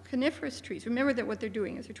lots of coniferous trees. Remember that what they're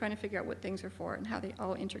doing is they're trying to figure out what things are for and how they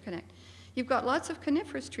all interconnect. You've got lots of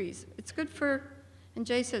coniferous trees. It's good for, and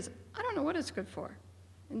J says, I don't know what it's good for.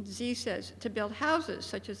 And Z says, to build houses,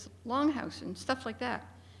 such as longhouse and stuff like that.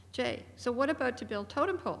 J, so what about to build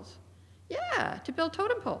totem poles? Yeah, to build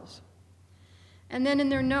totem poles. And then in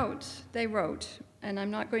their notes, they wrote, and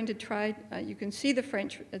I'm not going to try, you can see the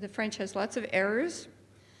French has lots of errors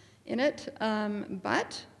in it,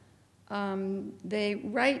 but they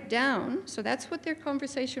write down, so that's what their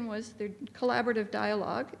conversation was, their collaborative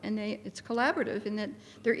dialogue, and it's collaborative in that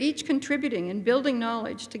they're each contributing and building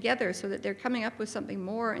knowledge together so that they're coming up with something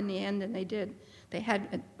more in the end than they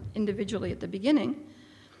had individually at the beginning.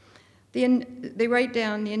 They write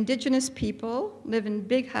down the indigenous people live in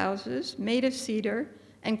big houses made of cedar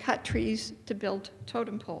and cut trees to build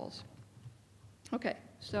totem poles. Okay,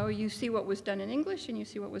 so you see what was done in English and you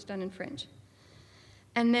see what was done in French.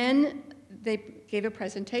 And then they gave a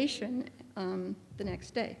presentation the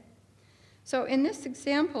next day. So in this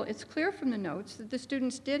example, it's clear from the notes that the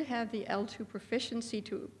students did have the L2 proficiency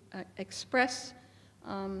to express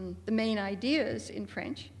the main ideas in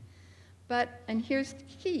French. And here's the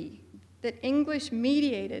key, that English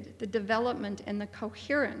mediated the development and the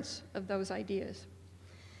coherence of those ideas.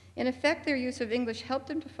 In effect, their use of English helped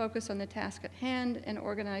them to focus on the task at hand and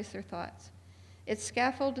organize their thoughts. It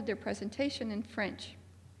scaffolded their presentation in French.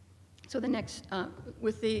 So the next,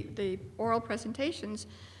 with the oral presentations,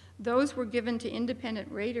 those were given to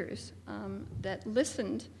independent raters that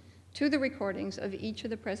listened to the recordings of each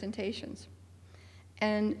of the presentations.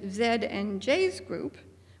 And Z and J's group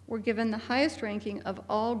were given the highest ranking of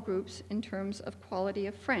all groups in terms of quality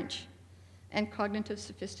of French and cognitive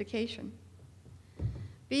sophistication.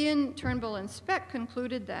 Bien, Turnbull, and Speck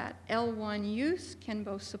concluded that L1 use can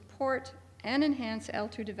both support and enhance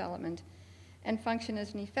L2 development and function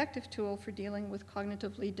as an effective tool for dealing with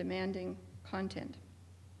cognitively demanding content.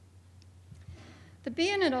 The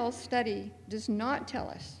Bien et al. Study does not tell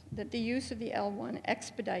us that the use of the L1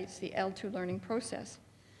 expedites the L2 learning process,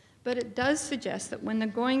 but it does suggest that when the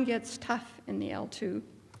going gets tough in the L2,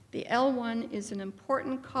 the L1 is an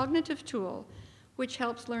important cognitive tool which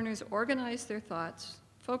helps learners organize their thoughts,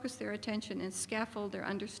 focus their attention, and scaffold their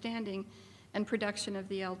understanding and production of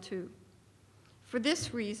the L2. For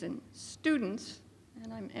this reason, students,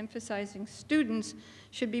 and I'm emphasizing students,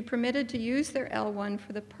 should be permitted to use their L1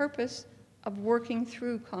 for the purpose of working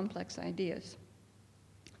through complex ideas.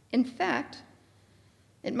 In fact,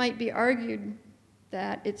 it might be argued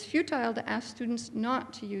that it's futile to ask students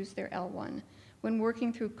not to use their L1 when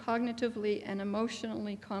working through cognitively and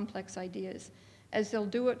emotionally complex ideas, as they'll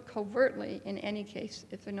do it covertly in any case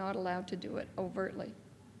if they're not allowed to do it overtly.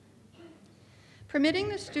 Permitting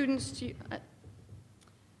the students to,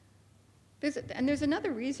 there's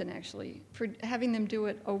another reason actually for having them do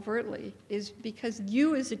it overtly, is because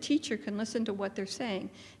you as a teacher can listen to what they're saying,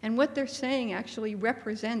 and what they're saying actually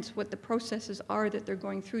represents what the processes are that they're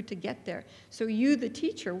going through to get there. So you, the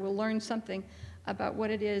teacher, will learn something about what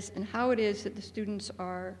it is and how it is that the students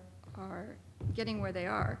are getting where they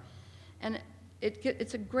are. And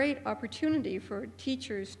it's a great opportunity for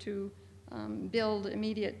teachers to build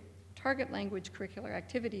immediate target language curricular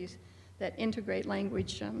activities that integrate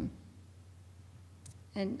language and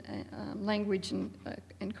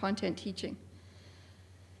content teaching.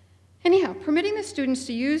 Anyhow, permitting the students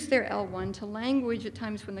to use their L1 to language at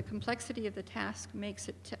times when the complexity of the task makes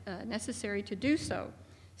it necessary to do so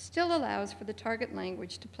still allows for the target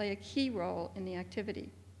language to play a key role in the activity.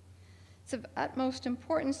 It's of utmost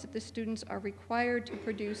importance that the students are required to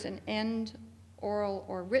produce an end, oral,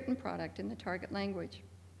 or written product in the target language.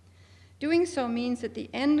 Doing so means that the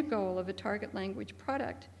end goal of a target language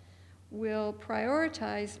product will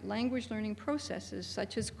prioritize language learning processes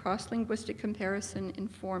such as cross-linguistic comparison in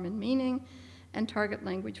form and meaning and target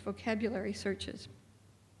language vocabulary searches.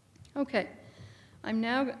 Okay, I'm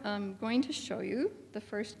now going to show you the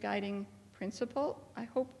first guiding principle. I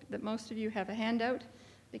hope that most of you have a handout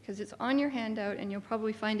because it's on your handout and you'll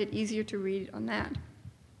probably find it easier to read on that.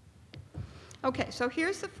 Okay, so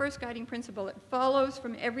here's the first guiding principle. It follows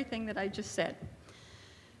from everything that I just said.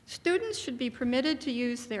 Students should be permitted to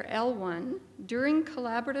use their L1 during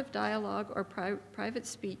collaborative dialogue or private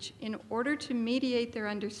speech in order to mediate their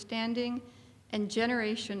understanding and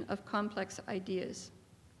generation of complex ideas.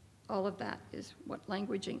 All of that is what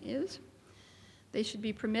languaging is. They should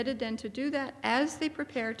be permitted then to do that as they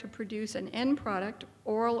prepare to produce an end product,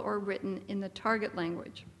 oral or written, in the target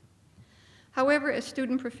language. However, as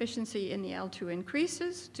student proficiency in the L2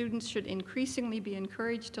 increases, students should increasingly be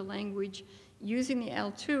encouraged to language using the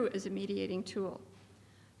L2 as a mediating tool.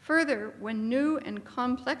 Further, when new and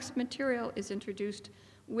complex material is introduced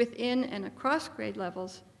within and across grade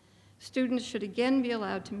levels, students should again be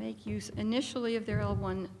allowed to make use initially of their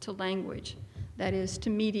L1 to language, that is, to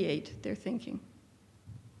mediate their thinking.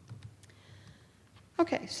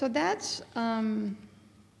 Okay, so that's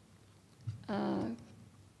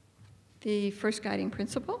the first guiding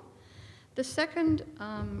principle. The second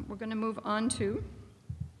we're going to move on to,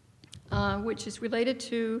 which is related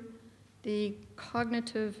to the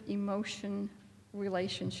cognitive-emotion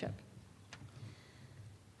relationship.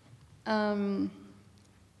 So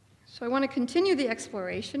I want to continue the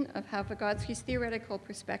exploration of how Vygotsky's theoretical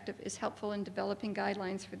perspective is helpful in developing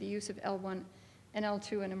guidelines for the use of L1 and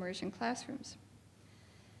L2 in immersion classrooms.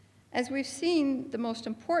 As we've seen, the most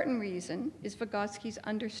important reason is Vygotsky's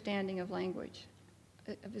understanding of language,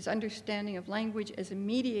 of his understanding of language as a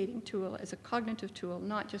mediating tool, as a cognitive tool,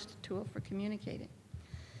 not just a tool for communicating,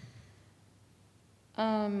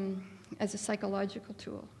 as a psychological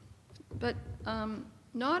tool. But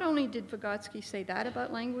not only did Vygotsky say that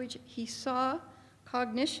about language, he saw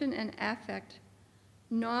cognition and affect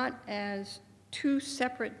not as two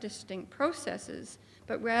separate, distinct processes,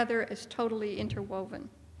 but rather as totally interwoven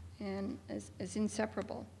and as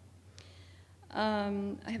inseparable.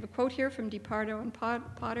 I have a quote here from DiPardo and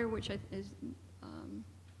Potter, which is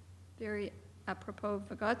very apropos of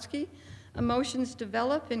Vygotsky. Emotions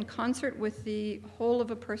develop in concert with the whole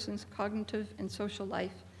of a person's cognitive and social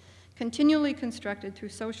life, continually constructed through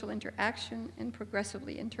social interaction and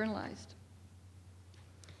progressively internalized.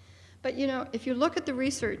 But you know, if you look at the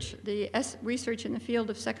research in the field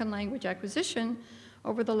of second language acquisition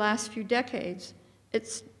over the last few decades,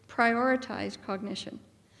 it's prioritized cognition.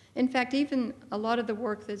 In fact, even a lot of the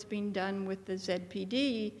work that's being done with the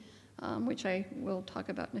ZPD, which I will talk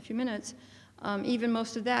about in a few minutes, even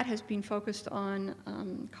most of that has been focused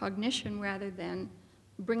on cognition rather than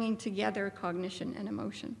bringing together cognition and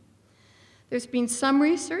emotion. There's been some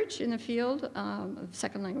research in the field of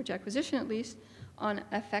second language acquisition, at least, on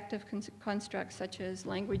affective constructs such as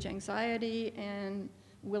language anxiety and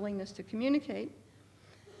willingness to communicate.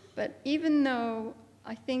 But even though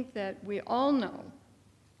I think that we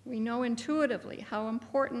know intuitively how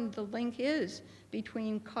important the link is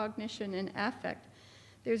between cognition and affect,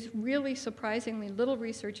 there's really surprisingly little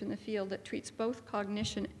research in the field that treats both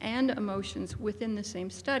cognition and emotions within the same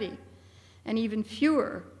study, and even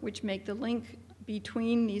fewer which make the link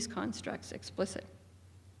between these constructs explicit.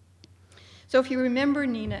 So if you remember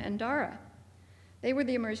Nina and Dara, they were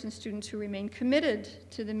the immersion students who remained committed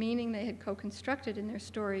to the meaning they had co-constructed in their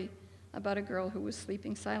story about a girl who was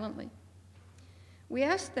sleeping silently. We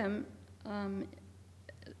asked them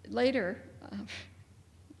later,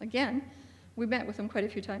 again, we met with them quite a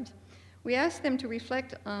few times, we asked them to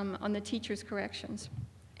reflect on the teacher's corrections.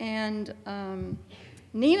 And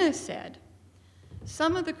Nina said,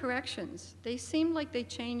 some of the corrections, they seemed like they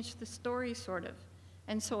changed the story, sort of,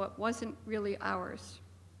 and so it wasn't really ours.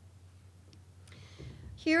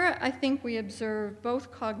 Here, I think we observe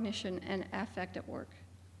both cognition and affect at work.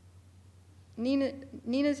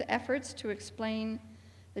 Nina's efforts to explain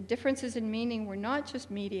the differences in meaning were not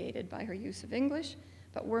just mediated by her use of English,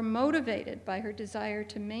 but were motivated by her desire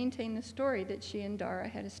to maintain the story that she and Dara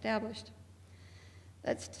had established.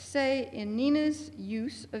 That's to say, in Nina's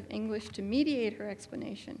use of English to mediate her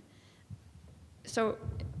explanation. So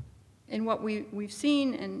in what we've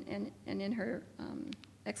seen and in her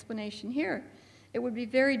explanation here, it would be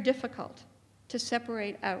very difficult to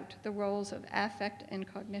separate out the roles of affect and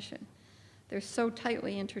cognition. They're so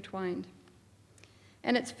tightly intertwined.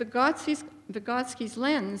 And it's Vygotsky's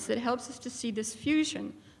lens that helps us to see this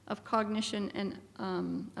fusion of cognition and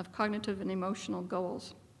of cognitive and emotional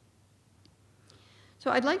goals.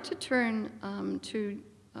 So I'd like to turn to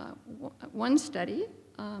one study,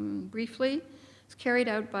 briefly. It's carried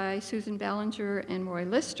out by Susan Ballinger and Roy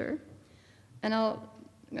Lister. And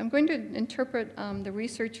I'm going to interpret the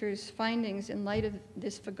researchers' findings in light of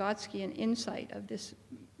this Vygotskian insight of this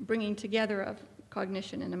bringing together of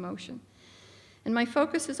cognition and emotion. And my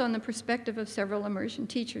focus is on the perspective of several immersion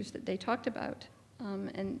teachers that they talked about,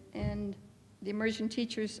 and the immersion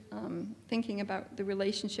teachers thinking about the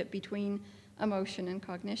relationship between emotion and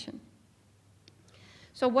cognition.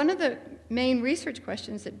 So one of the main research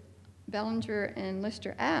questions that Ballinger and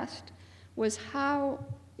Lister asked was, how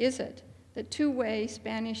is it that two-way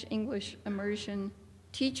Spanish-English immersion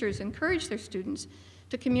teachers encourage their students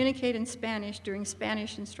to communicate in Spanish during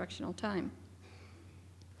Spanish instructional time?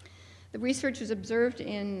 The researchers observed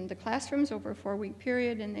in the classrooms over a 4-week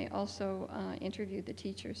period, and they also interviewed the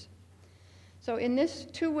teachers. So in this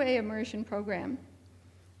two-way immersion program,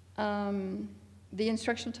 the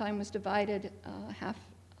instructional time was divided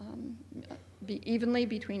evenly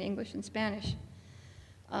between English and Spanish.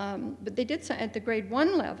 But they did so at the grade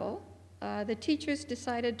 1 level. The teachers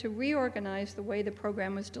decided to reorganize the way the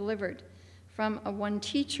program was delivered from a one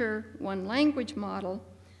teacher, one language model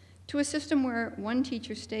to a system where one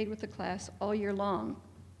teacher stayed with the class all year long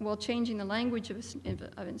while changing the language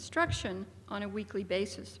of instruction on a weekly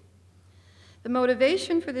basis. The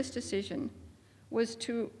motivation for this decision was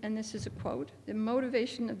to, and this is a quote, the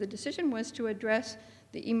motivation of the decision was to address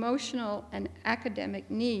the emotional and academic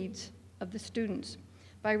needs of the students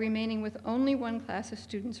by remaining with only one class of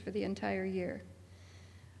students for the entire year.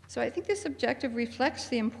 So I think this objective reflects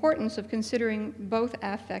the importance of considering both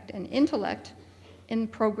affect and intellect in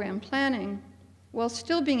program planning, while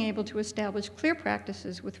still being able to establish clear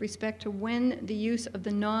practices with respect to when the use of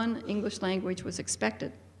the non-English language was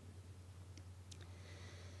expected.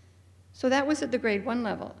 So that was at the grade 1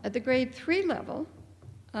 level. At the grade 3 level,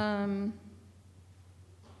 half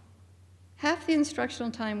the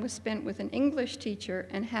instructional time was spent with an English teacher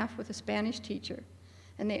and half with a Spanish teacher,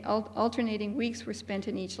 and the alternating weeks were spent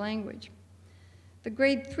in each language. The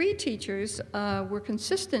grade 3 teachers were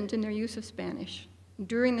consistent in their use of Spanish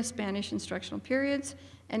during the Spanish instructional periods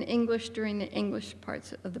and English during the English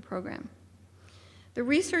parts of the program. The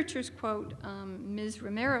researchers quote Ms.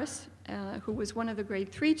 Ramirez, who was one of the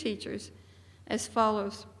grade 3 teachers, as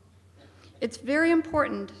follows: "It's very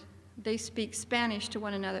important they speak Spanish to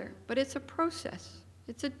one another, but it's a process.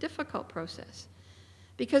 It's a difficult process.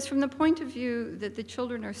 Because from the point of view that the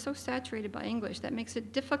children are so saturated by English, that makes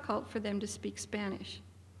it difficult for them to speak Spanish.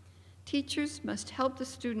 Teachers must help the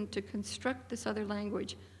student to construct this other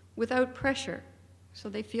language without pressure, so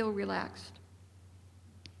they feel relaxed."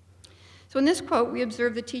 So in this quote, we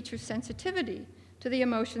observe the teacher's sensitivity to the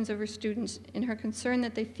emotions of her students in her concern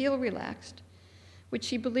that they feel relaxed, which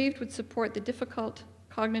she believed would support the difficult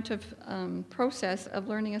cognitive process of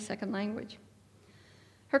learning a second language.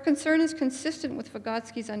 Her concern is consistent with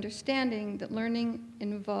Vygotsky's understanding that learning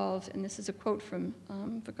involves, and this is a quote from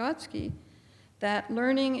Vygotsky, that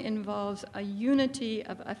learning involves a unity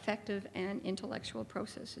of affective and intellectual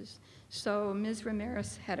processes. So Ms.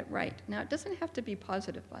 Ramirez had it right. Now, it doesn't have to be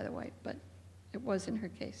positive, by the way, but it was in her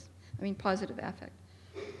case. I mean, positive affect.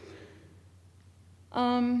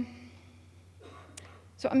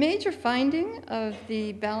 So a major finding of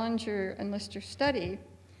the Ballinger and Lister study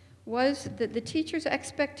was that the teachers'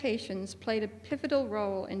 expectations played a pivotal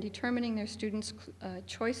role in determining their students'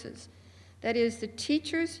 choices. That is, the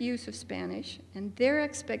teachers' use of Spanish and their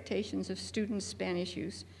expectations of students' Spanish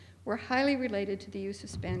use were highly related to the use of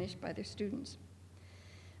Spanish by their students.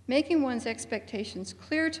 Making one's expectations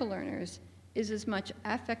clear to learners is as much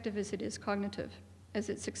affective as it is cognitive, as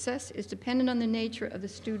its success is dependent on the nature of the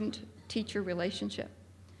student-teacher relationship.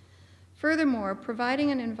 Furthermore,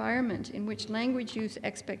 providing an environment in which language use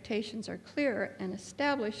expectations are clear and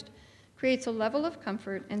established creates a level of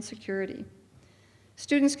comfort and security.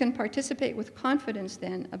 Students can participate with confidence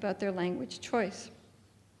then about their language choice.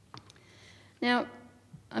 Now,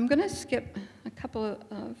 I'm going to skip a couple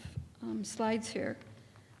of slides here,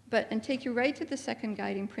 and take you right to the second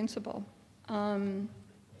guiding principle. The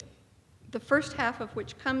first half of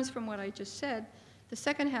which comes from what I just said. The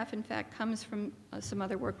second half, in fact, comes from some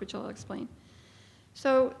other work, which I'll explain.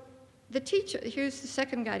 So here's the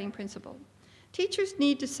second guiding principle. Teachers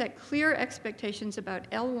need to set clear expectations about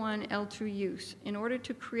L1, L2 use in order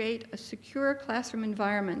to create a secure classroom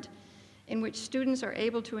environment in which students are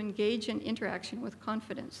able to engage in interaction with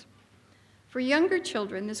confidence. For younger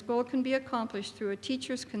children, this goal can be accomplished through a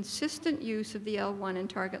teacher's consistent use of the L1 and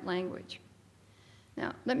target language.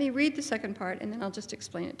 Now, let me read the second part, and then I'll just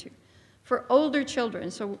explain it to you. For older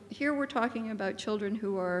children, so here we're talking about children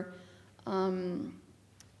who are 9,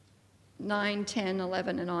 10,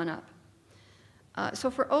 11, and on up.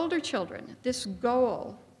 So for older children, this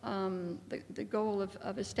goal, the goal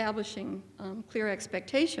of establishing clear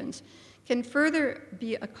expectations, can further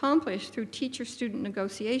be accomplished through teacher-student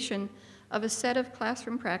negotiation of a set of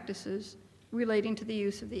classroom practices relating to the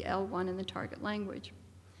use of the L1 and the target language.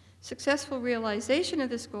 Successful realization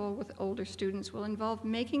of this goal with older students will involve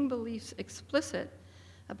making beliefs explicit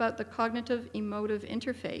about the cognitive emotive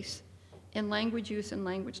interface in language use and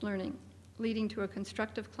language learning, leading to a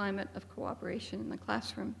constructive climate of cooperation in the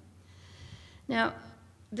classroom. Now,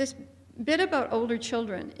 this bit about older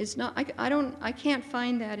children is not, I can't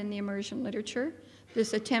find that in the immersion literature,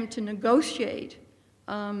 this attempt to negotiate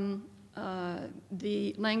the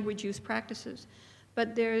language use practices.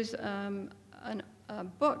 But there's a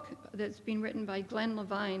book that's been written by Glenn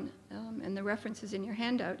Levine, and the reference is in your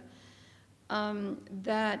handout,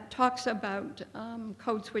 that talks about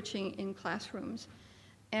code switching in classrooms.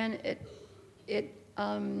 And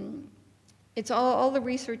it's all the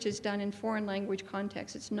research is done in foreign language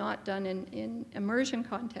context. It's not done in immersion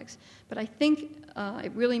context. But I think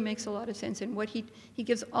it really makes a lot of sense. And what he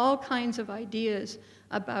gives all kinds of ideas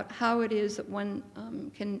about how it is that one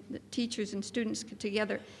that teachers and students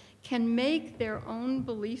together can make their own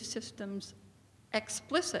belief systems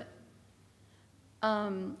explicit,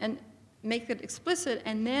 and make it explicit,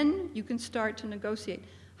 and then you can start to negotiate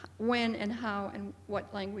when and how and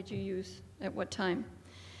what language you use at what time.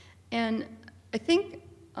 And I think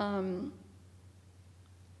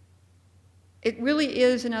it really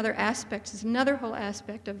is another aspect, it's another whole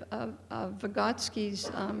aspect of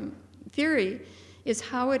Vygotsky's theory, is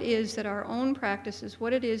how it is that our own practices,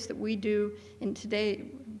 what it is that we do in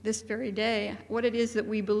this very day, what it is that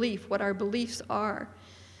we believe, what our beliefs are,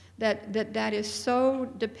 that is so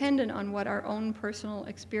dependent on what our own personal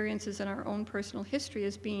experiences and our own personal history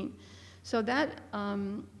has been. So that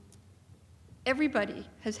everybody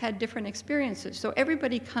has had different experiences. So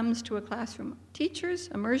everybody comes to a classroom. Teachers,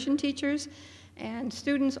 immersion teachers, and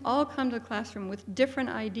students all come to the classroom with different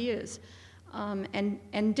ideas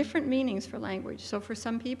and different meanings for language. So for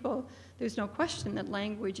some people, there's no question that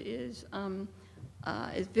language is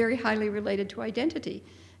very highly related to identity.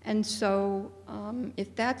 And so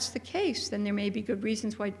if that's the case, then there may be good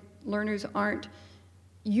reasons why learners aren't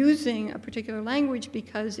using a particular language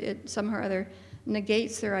because it somehow or other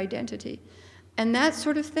negates their identity. And that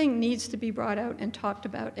sort of thing needs to be brought out and talked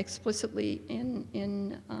about explicitly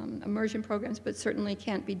in immersion programs, but certainly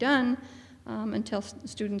can't be done until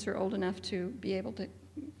students are old enough to be able to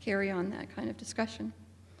carry on that kind of discussion.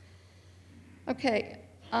 Okay,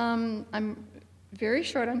 I'm very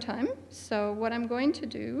short on time, so what I'm going to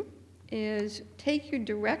do is take you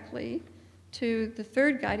directly to the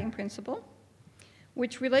third guiding principle,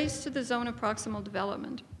 which relates to the zone of proximal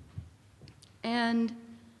development. And,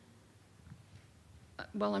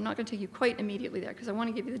 well, I'm not going to take you quite immediately there, because I want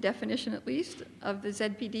to give you the definition, at least, of the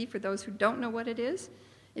ZPD for those who don't know what it is.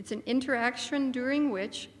 It's an interaction during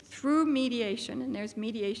which, through mediation, and there's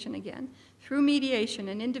mediation again, through mediation,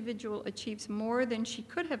 an individual achieves more than she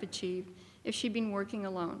could have achieved if she'd been working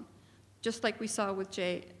alone, just like we saw with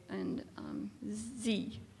J and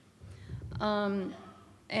Z.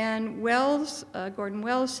 And Wells, Gordon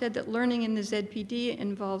Wells said that learning in the ZPD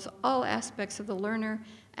involves all aspects of the learner,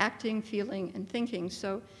 acting, feeling, and thinking.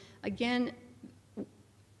 So again,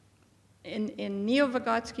 in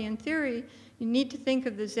neo-Vygotskian theory, you need to think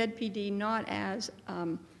of the ZPD not as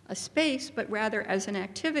a space, but rather as an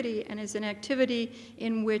activity, and as an activity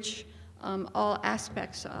in which all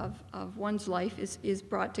aspects of one's life is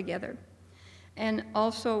brought together. And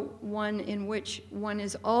also one in which one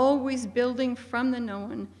is always building from the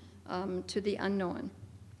known to the unknown.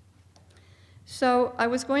 So I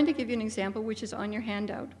was going to give you an example, which is on your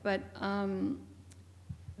handout, but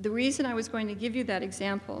the reason I was going to give you that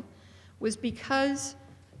example was because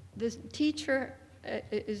the teacher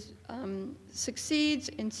succeeds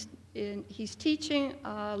in he's teaching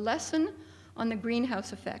a lesson on the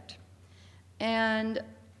greenhouse effect. And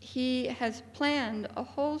he has planned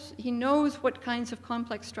he knows what kinds of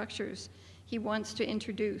complex structures he wants to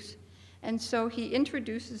introduce. And so he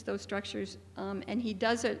introduces those structures, and he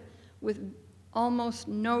does it with almost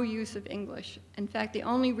no use of English. In fact, the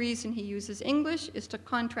only reason he uses English is to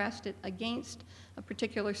contrast it against a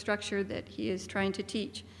particular structure that he is trying to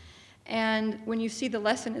teach. And when you see the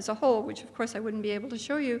lesson as a whole, which of course I wouldn't be able to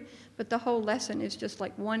show you, but the whole lesson is just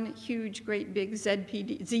like one huge, great big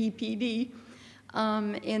ZPD,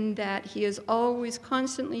 in that he is always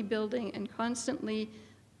constantly building and constantly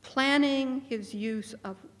planning his use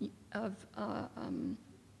of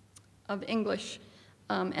English,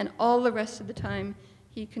 and all the rest of the time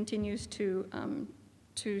he continues to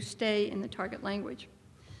stay in the target language.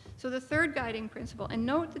 So the third guiding principle, and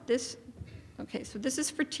note that this, okay, so this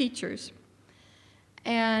is for teachers,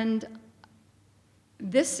 and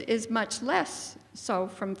this is much less so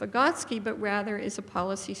from Vygotsky, but rather is a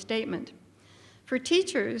policy statement. For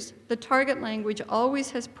teachers, the target language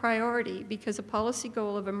always has priority because a policy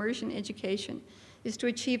goal of immersion education is to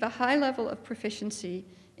achieve a high level of proficiency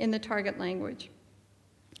in the target language.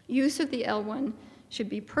 Use of the L1 should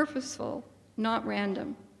be purposeful, not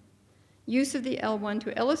random. Use of the L1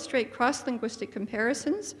 to illustrate cross-linguistic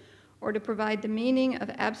comparisons or to provide the meaning of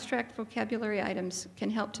abstract vocabulary items can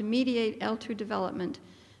help to mediate L2 development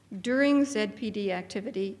during ZPD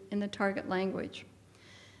activity in the target language.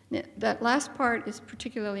 That last part is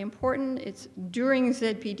particularly important. It's during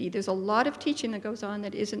ZPD. There's a lot of teaching that goes on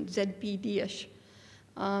that isn't ZPD-ish.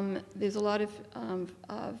 There's a lot of,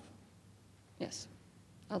 yes,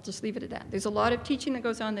 I'll just leave it at that. There's a lot of teaching that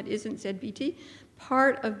goes on that isn't ZBT.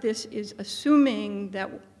 Part of this is assuming that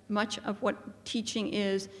much of what teaching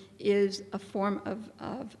is a form of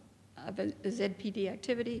a ZPD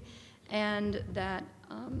activity, and that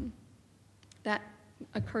that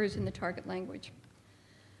occurs in the target language.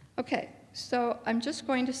 Okay, so I'm just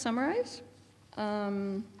going to summarize.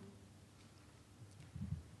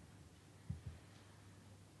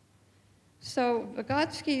 So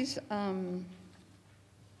Vygotsky's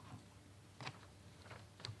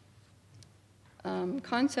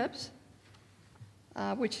concepts,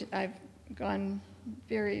 which I've gone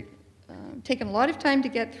taken a lot of time to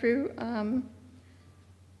get through.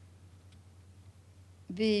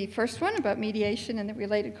 The first one about mediation and the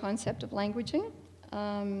related concept of languaging,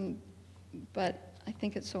 but I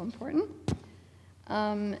think it's so important.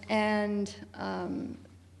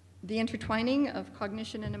 The intertwining of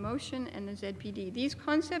cognition and emotion and the ZPD. These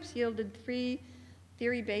concepts yielded 3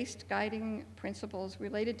 theory-based guiding principles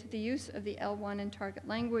related to the use of the L1 and target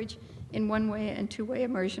language in one-way and two-way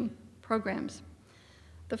immersion programs.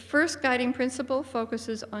 The first guiding principle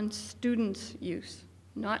focuses on students' use,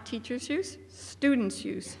 not teachers' use, students'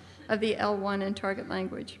 use of the L1 and target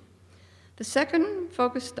language. The second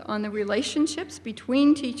focused on the relationships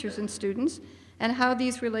between teachers and students and how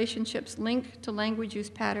these relationships link to language use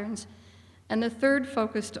patterns. And the third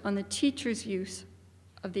focused on the teacher's use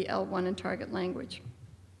of the L1 and target language.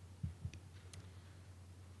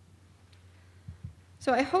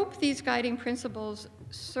 So I hope these guiding principles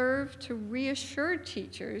serve to reassure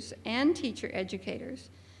teachers and teacher educators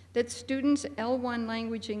that students' L1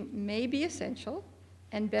 languaging may be essential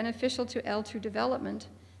and beneficial to L2 development,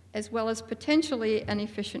 as well as potentially an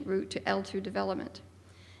efficient route to L2 development,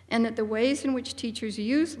 and that the ways in which teachers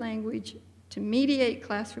use language to mediate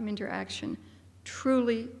classroom interaction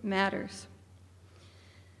truly matters.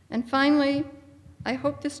 And finally, I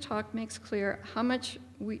hope this talk makes clear how much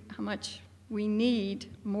we need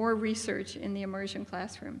more research in the immersion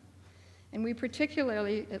classroom. And we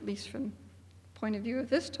particularly, at least from the point of view of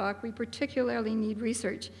this talk, we particularly need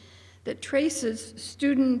research that traces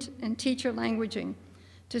student and teacher languaging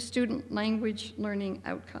to student language learning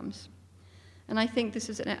outcomes. And I think this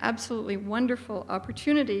is an absolutely wonderful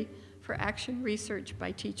opportunity for action research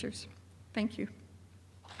by teachers. Thank you.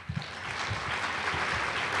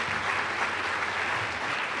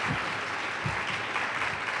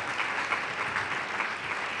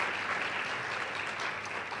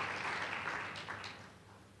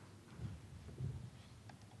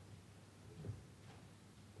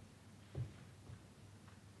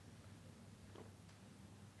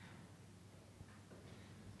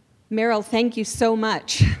 Merrill, thank you so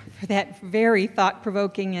much for that very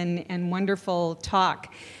thought-provoking and wonderful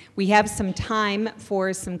talk. We have some time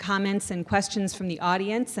for some comments and questions from the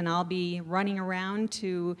audience, and I'll be running around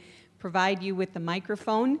to provide you with the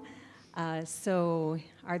microphone. So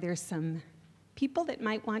are there some people that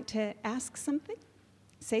might want to ask something,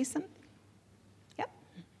 say something? Yep.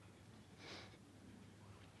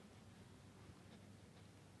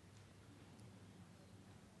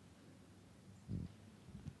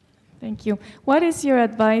 Thank you. What is your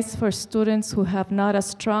advice for students who have not a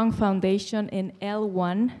strong foundation in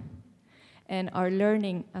L1 and are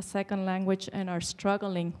learning a second language and are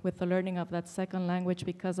struggling with the learning of that second language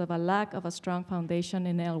because of a lack of a strong foundation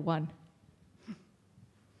in L1?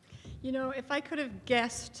 You know, if I could have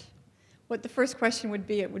guessed what the first question would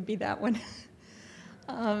be, it would be that one.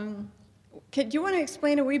 Do you want to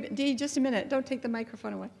explain a wee bit? Dee, just a minute. Don't take the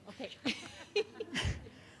microphone away. Okay.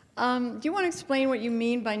 Do you want to explain what you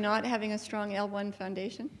mean by not having a strong L1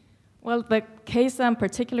 foundation? Well, the case I'm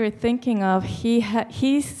particularly thinking of, he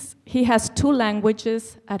has 2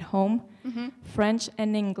 languages at home, French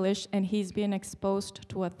and English, and he's been exposed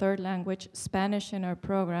to a third language, Spanish, in our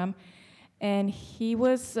program. And he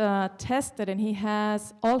was tested, and he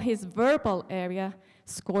has all his verbal area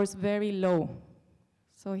scores very low.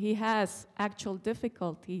 So he has actual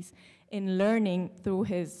difficulties in learning through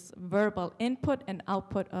his verbal input and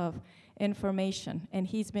output of information. And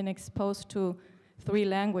he's been exposed to 3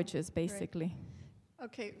 languages, basically. Right.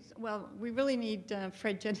 Okay, well, we really need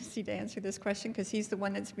Fred Genesee to answer this question, because he's the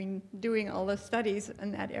one that's been doing all the studies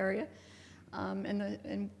in that area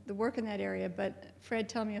and the work in that area. But Fred,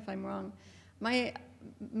 tell me if I'm wrong.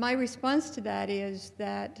 My response to that is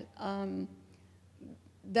that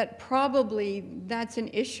that probably that's an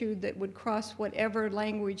issue that would cross whatever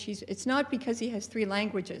language it's not because he has 3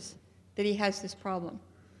 languages that he has this problem.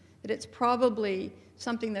 That it's probably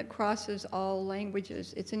something that crosses all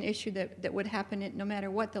languages. It's an issue that would happen no matter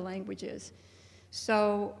what the language is.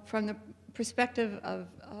 So from the perspective of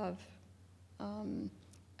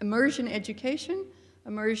immersion education,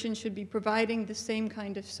 immersion should be providing the same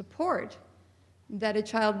kind of support that a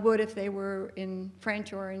child would if they were in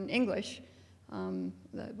French or in English,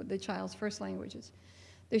 the child's first languages.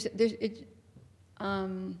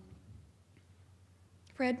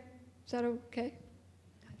 Fred, is that okay?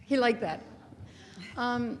 He liked that.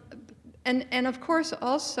 And of course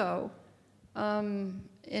also, in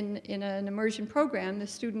an immersion program, the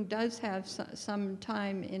student does have some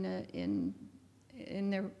time in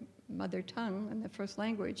their mother tongue, in their first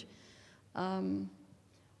language,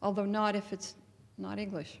 although not if it's not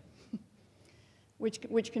English,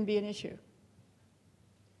 which can be an issue.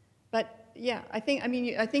 But yeah, I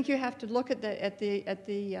think you have to look at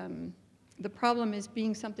the problem as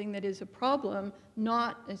being something that is a problem,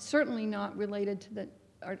 certainly not related to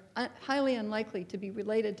or highly unlikely to be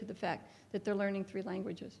related to the fact that they're learning 3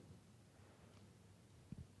 languages.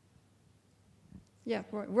 Yeah,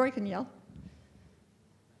 Roy can yell.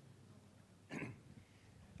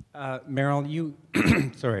 Merrill, you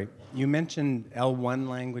you mentioned L1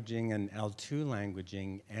 languaging and L2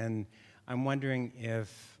 languaging, and I'm wondering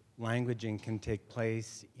if languaging can take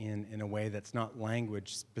place in a way that's not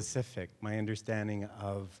language specific. My understanding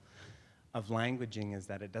of languaging is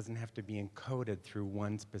that it doesn't have to be encoded through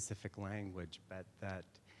one specific language, but that,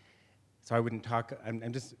 so I wouldn't talk,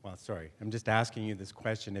 I'm just asking you this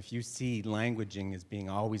question. If you see languaging as being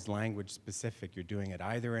always language specific, you're doing it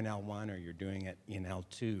either in L1 or you're doing it in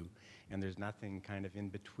L2, and there's nothing kind of in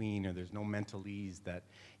between, or there's no mental ease that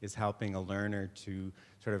is helping a learner to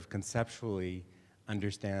sort of conceptually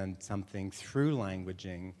understand something through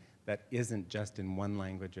languaging that isn't just in one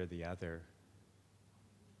language or the other.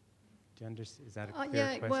 Do you understand? Is that a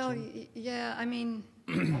clear question? Well, yeah, I mean,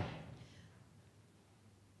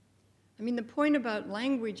 the point about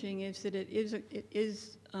languaging is that it is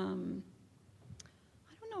I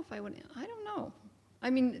don't know. I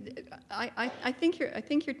mean, I think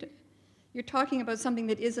you're talking about something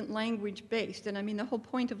that isn't language-based, and I mean the whole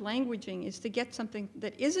point of languaging is to get something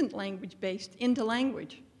that isn't language-based into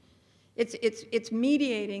language. It's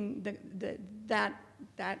mediating that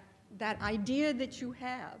idea that you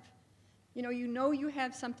have. You know you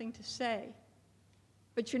have something to say,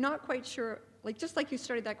 but you're not quite sure. Just like you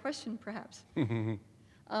started that question, perhaps. And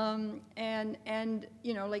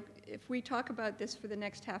like if we talk about this for the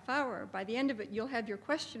next half hour, by the end of it, you'll have your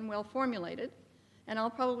question well formulated, and I'll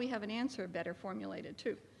probably have an answer better formulated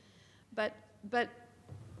too. But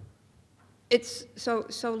it's so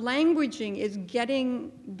languaging is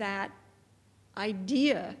getting that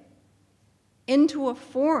idea into a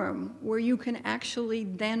form where you can actually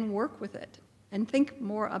then work with it and think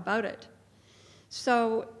more about it.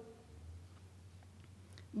 So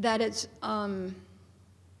that it's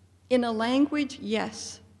in a language,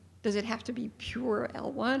 yes. Does it have to be pure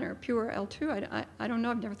L1 or pure L2? I don't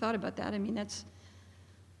know. I've never thought about that. I mean,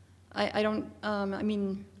 I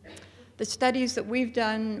mean, the studies that we've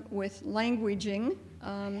done with languaging,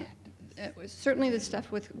 certainly the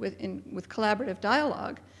stuff with collaborative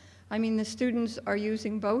dialogue, I mean, the students are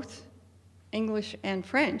using both English and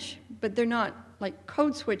French, but they're not like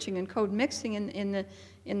code switching and code mixing in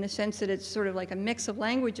the sense that it's sort of like a mix of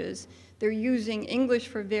languages. They're using English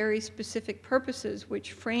for very specific purposes,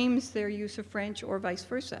 which frames their use of French or vice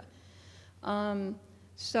versa.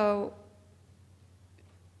 So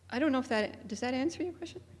I don't know if does that answer your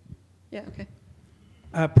question? Yeah, okay.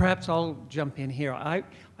 Perhaps I'll jump in here. I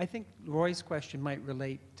think Roy's question might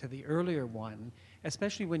relate to the earlier one,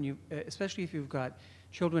 especially if you've got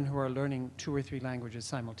children who are learning 2 or 3 languages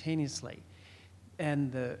simultaneously.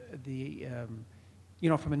 And from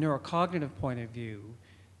a neurocognitive point of view,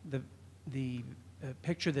 the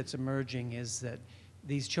picture that's emerging is that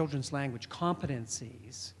these children's language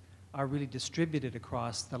competencies are really distributed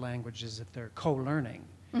across the languages that they're co-learning.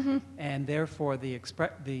 Mm-hmm. And therefore, the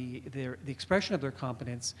expression of their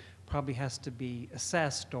competence probably has to be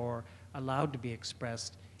assessed or allowed to be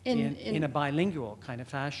expressed in a bilingual kind of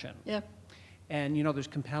fashion. Yeah. And there's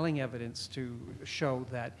compelling evidence to show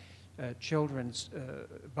that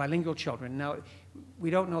bilingual children, now we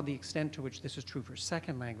don't know the extent to which this is true for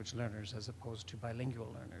second language learners as opposed to bilingual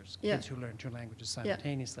learners, kids who learn 2 languages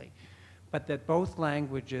simultaneously, but that both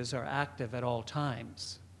languages are active at all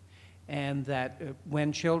times. And that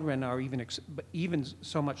when children are even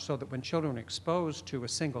so much so that when children are exposed to a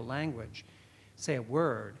single language, say a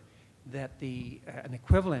word, that an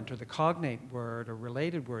equivalent or the cognate word or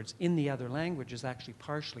related words in the other language is actually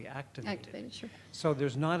partially activated. Sure. So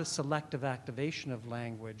there's not a selective activation of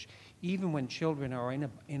language, even when children are in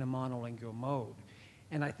a monolingual mode.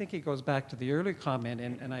 And I think it goes back to the earlier comment,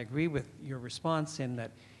 and I agree with your response in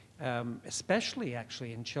that, especially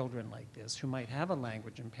actually in children like this who might have a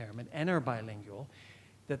language impairment and are bilingual,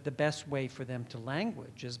 that the best way for them to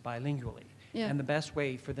language is bilingually. Yeah. And the best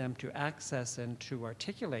way for them to access and to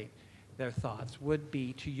articulate their thoughts would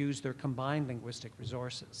be to use their combined linguistic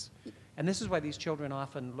resources. And this is why these children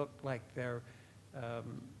often look like they're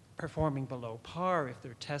performing below par if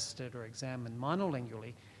they're tested or examined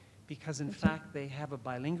monolingually, because in fact they have a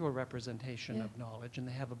bilingual representation of knowledge and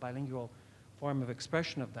they have a bilingual form of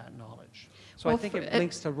expression of that knowledge. So Well, I think it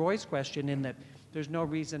links to Roy's question in that there's no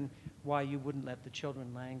reason why you wouldn't let the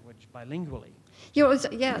children language bilingually. You know,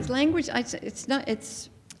 it's language.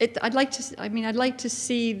 I'd like to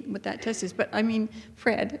see what that test is. But I mean,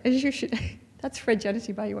 Fred, as you should. That's Fred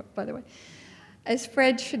Genesee, by the way. As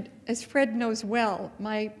Fred knows well,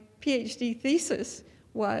 my PhD thesis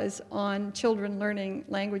was on children learning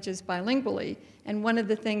languages bilingually. And one of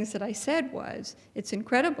the things that I said was, it's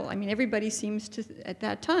incredible. I mean, everybody seems to, at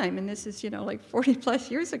that time, and this is, you know, like 40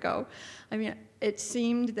 plus years ago, I mean, it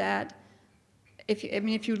seemed that if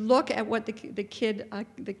you look at what the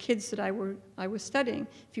kids that I was studying,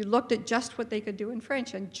 if you looked at just what they could do in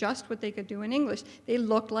French and just what they could do in English, they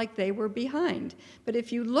looked like they were behind. But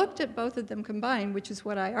if you looked at both of them combined, which is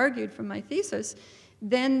what I argued from my thesis,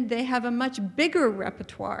 then they have a much bigger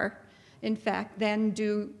repertoire, in fact, than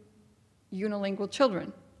do unilingual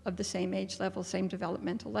children of the same age level, same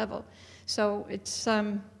developmental level. So it's,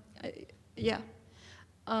 yeah.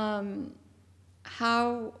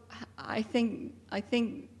 How I think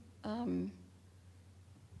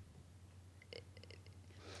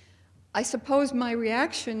I suppose my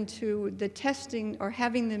reaction to the testing or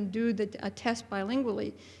having them do a test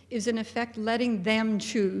bilingually is in effect letting them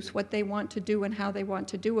choose what they want to do and how they want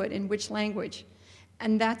to do it, in which language.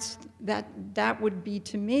 And that would be,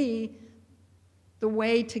 to me, the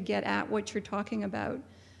way to get at what you're talking about,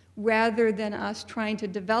 rather than us trying to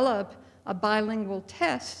develop a bilingual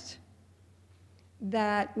test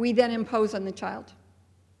that we then impose on the child.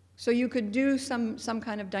 So you could do some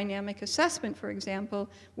kind of dynamic assessment, for example,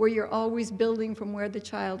 where you're always building from where the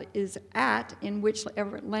child is at in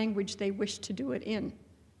whichever language they wish to do it in.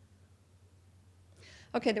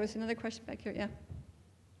 Okay, there was another question back here, yeah.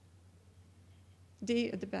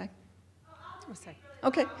 D at the back. Oh, sorry.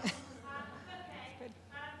 Okay.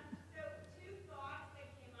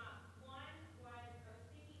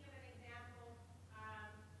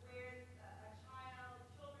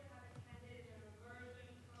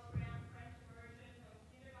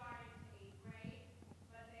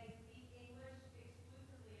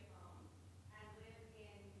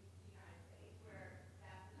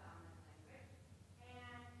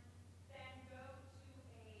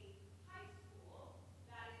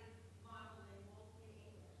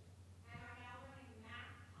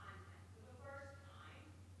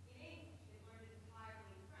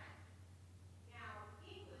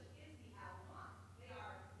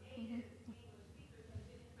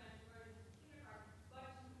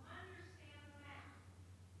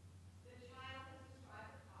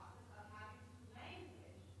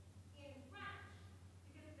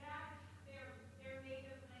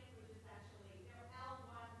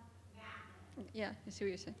 Yeah, I see what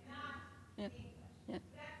you're saying. Yeah. Yeah.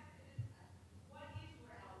 What is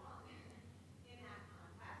your L1 in that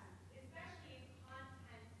context, especially in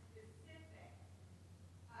content-specific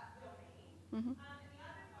domain? Mm-hmm. And the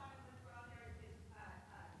other thought I want to throw out there is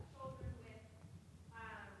children with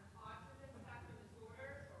autism spectrum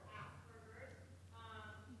disorders or Asperger's,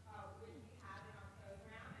 which we have in our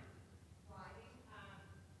program and writing.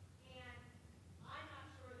 And I'm not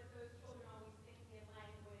sure that those children always think in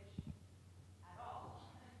language at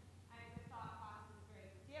all. I mean, the thought process is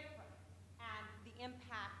very different. And the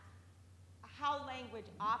impact, how language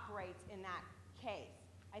operates in that case,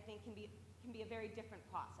 I think can be a very different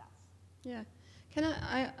process. Yeah. Can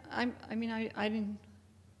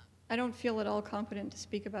I don't feel at all competent to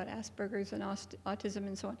speak about Asperger's and autism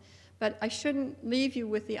and so on, but I shouldn't leave you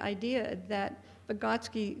with the idea that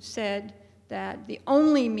Vygotsky said that the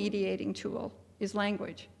only mediating tool is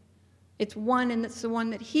language. It's one, and it's the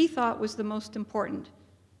one that he thought was the most important,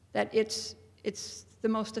 that it's the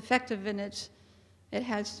most effective, and it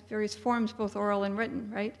has various forms, both oral and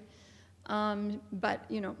written, right? But,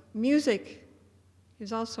 you know, music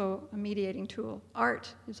is also a mediating tool.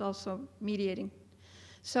 Art is also mediating.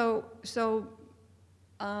 So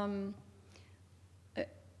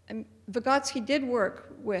Vygotsky did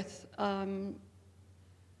work with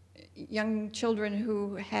young children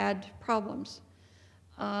who had problems.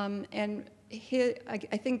 And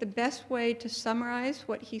I think the best way to summarize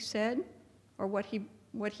what he said, or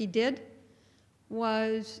what he did,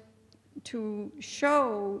 was to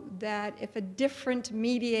show that if a different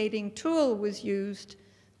mediating tool was used,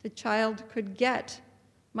 the child could get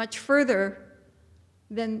much further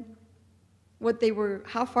than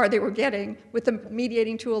how far they were getting with the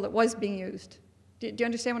mediating tool that was being used. Do you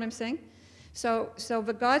understand what I'm saying? So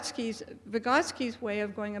Vygotsky's way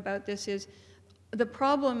of going about this is, the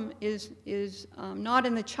problem is not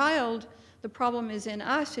in the child, the problem is in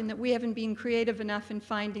us, in that we haven't been creative enough in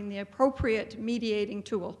finding the appropriate mediating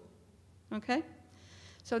tool. Okay?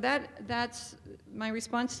 So that's my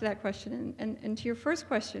response to that question. And to your first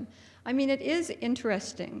question, I mean, it is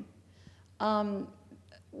interesting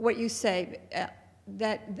what you say,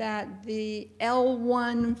 that the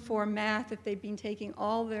L1 for math, if they've been taking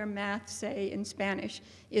all their math, say, in Spanish,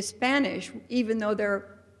 is Spanish, even though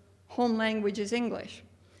their home language is English.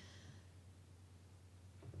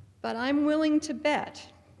 But I'm willing to bet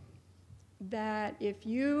that if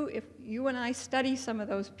you and I study some of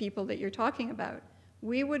those people that you're talking about,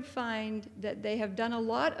 we would find that they have done a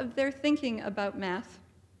lot of their thinking about math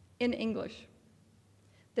in English,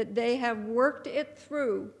 that they have worked it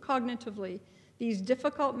through cognitively, these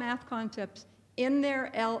difficult math concepts in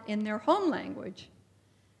their home language,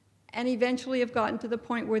 and eventually have gotten to the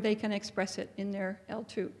point where they can express it in their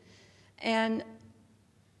L2. And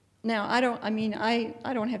now, I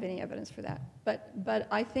don't have any evidence for that, but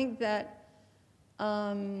I think that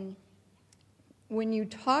when you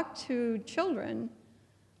talk to children,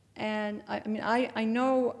 and I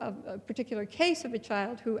know a particular case of a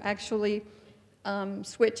child who actually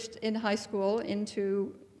switched in high school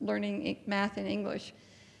into learning math and English,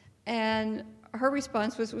 and her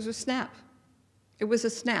response was a snap. It was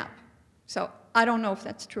a snap. So I don't know if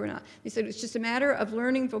that's true or not. They said it's just a matter of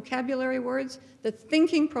learning vocabulary words. The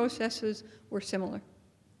thinking processes were similar.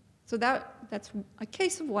 So that's a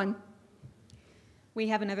case of one. We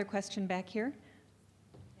have another question back here.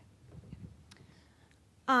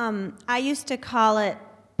 I used to call it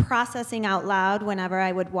processing out loud whenever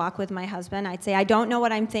I would walk with my husband. I'd say, I don't know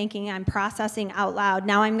what I'm thinking, I'm processing out loud.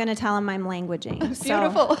 Now I'm going to tell him I'm languaging.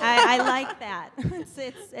 Beautiful. So I like that.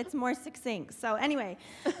 It's more succinct. So anyway,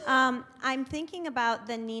 I'm thinking about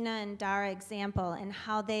the Nina and Dara example and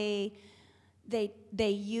how they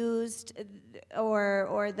used,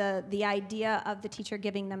 or the idea of the teacher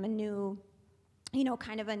giving them a new,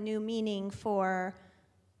 kind of a new meaning for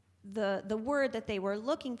the word that they were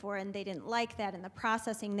looking for, and they didn't like that, and the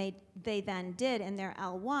processing they then did in their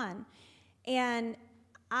L1. And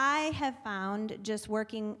I have found, just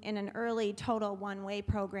working in an early total one-way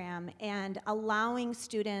program and allowing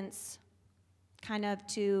students kind of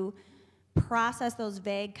to process those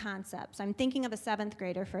vague concepts. I'm thinking of a 7th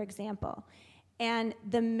grader, for example. And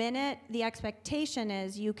the minute the expectation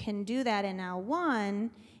is you can do that in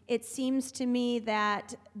L1, it seems to me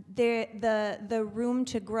that the room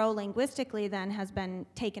to grow linguistically then has been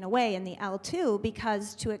taken away in the L2,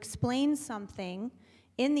 because to explain something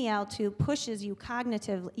in the L2 pushes you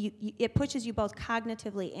cognitively, it pushes you both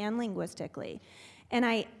cognitively and linguistically. And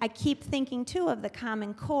I keep thinking too of the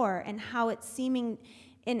Common Core and how it's seeming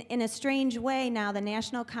in a strange way now, the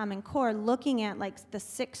National Common Core, looking at like the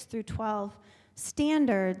 6 through 12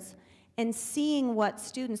 standards and seeing what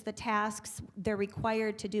students, the tasks they're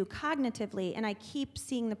required to do cognitively, and I keep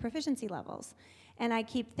seeing the proficiency levels. And I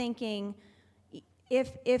keep thinking,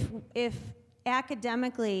 if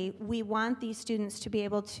academically we want these students to be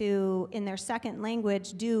able to, in their second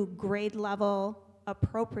language, do grade level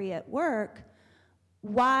appropriate work,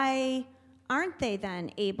 why aren't they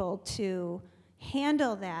then able to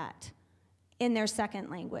handle that in their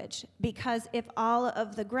second language? Because if all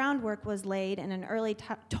of the groundwork was laid in an early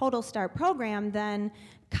total start program, then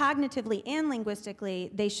cognitively and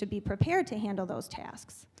linguistically, they should be prepared to handle those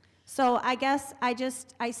tasks. So I guess I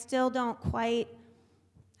still don't quite,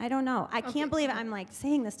 I don't know. I can't believe I'm like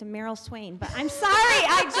saying this to Merrill Swain, but I'm sorry.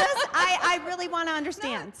 I really want to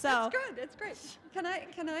understand. No, so that's good. That's great. Can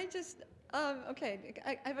I just, okay,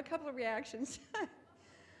 I have a couple of reactions.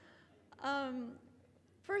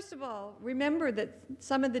 First of all, remember that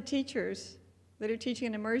some of the teachers that are teaching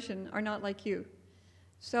in immersion are not like you.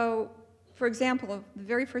 So, for example, the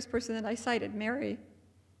very first person that I cited, Mary,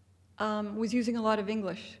 was using a lot of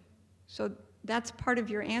English. So that's part of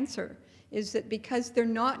your answer, is that because they're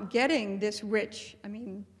not getting this rich, I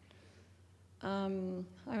mean, I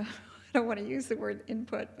don't want to use the word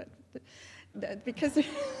input, but because it's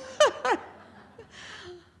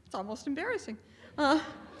almost embarrassing.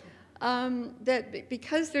 that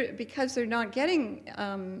because they're not getting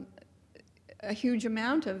a huge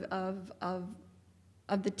amount of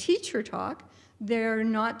the teacher talk, they're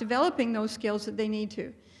not developing those skills that they need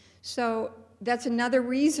to. So that's another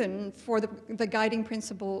reason for the guiding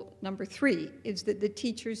principle number 3, is that the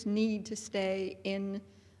teachers need to stay in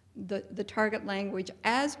the target language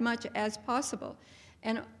as much as possible.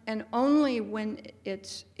 And only when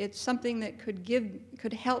it's something that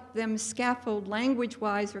could help them scaffold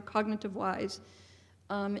language-wise or cognitive-wise,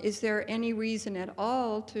 is there any reason at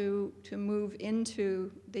all to move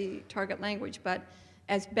into the target language. But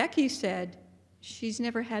as Becky said, she's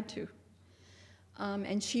never had to.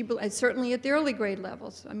 And certainly at the early grade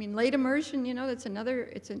levels. I mean, late immersion, you know, that's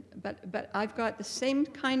another, but I've got the same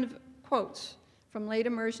kind of quotes from late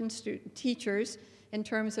immersion teachers in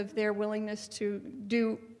terms of their willingness to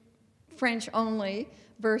do French only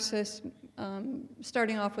versus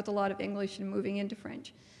starting off with a lot of English and moving into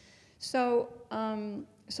French. So,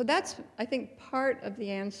 so that's, I think, part of the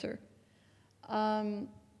answer.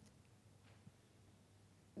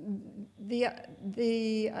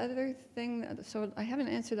 The other thing, so I haven't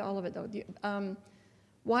answered all of it though.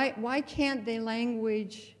 Why can't they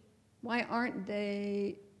language? Why aren't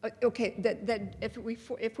they? Okay, that if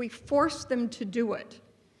we force them to do it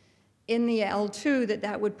in the L2,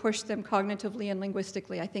 that would push them cognitively and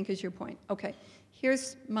linguistically, I think is your point. Okay,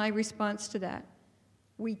 here's my response to that.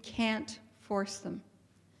 We can't force them,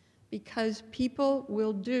 because people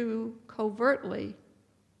will do covertly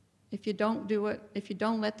if you don't do it, if you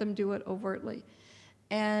don't let them do it overtly.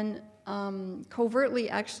 And covertly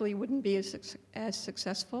actually wouldn't be as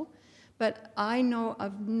successful. But I know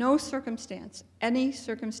of no circumstance, any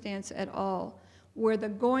circumstance at all, where the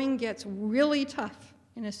going gets really tough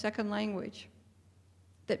in a second language,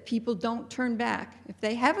 that people don't turn back. If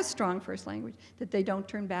they have a strong first language, that they don't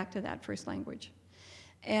turn back to that first language.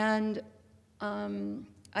 And I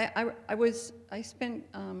spent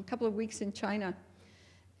a couple of weeks in China,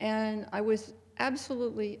 and I was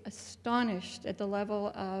absolutely astonished at the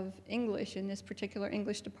level of English in this particular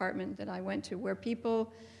English department that I went to, where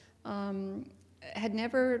people had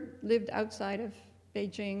never lived outside of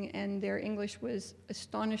Beijing, and their English was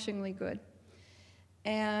astonishingly good.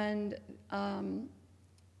 And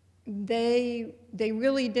they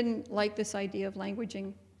really didn't like this idea of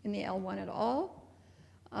languaging in the L1 at all.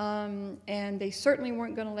 And they certainly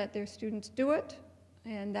weren't going to let their students do it,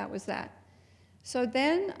 and that was that. So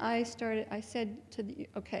then I said to the,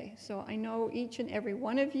 okay, so I know each and every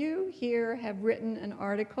one of you here have written an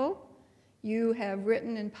article. You have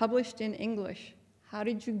written and published in English. How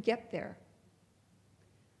did you get there?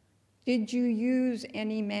 Did you use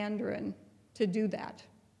any Mandarin to do that?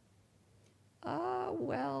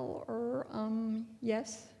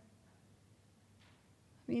 Yes.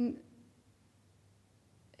 I mean,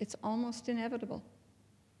 it's almost inevitable.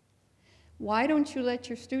 Why don't you let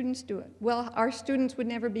your students do it? Well, our students would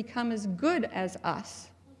never become as good as us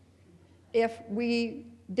if we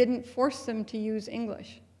didn't force them to use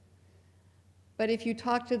English. But if you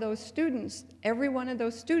talk to those students, every one of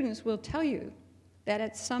those students will tell you that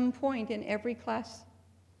at some point in every class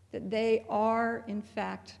that they are, in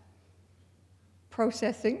fact,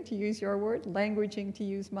 processing, to use your word, languaging, to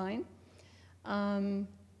use mine, in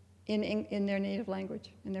their native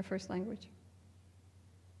language, in their first language.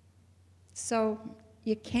 So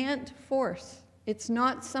you can't force. It's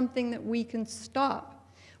not something that we can stop.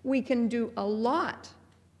 We can do a lot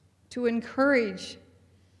to encourage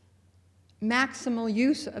maximal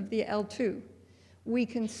use of the L2. We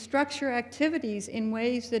can structure activities in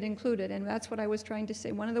ways that include it, and that's what I was trying to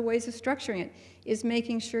say. One of the ways of structuring it is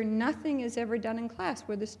making sure nothing is ever done in class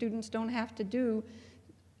where the students don't have to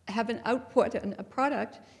have an output, a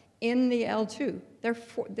product in the L2.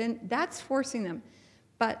 Then that's forcing them.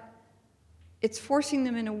 But it's forcing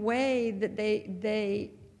them in a way that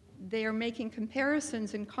they are making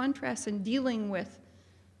comparisons and contrasts and dealing with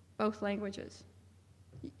both languages.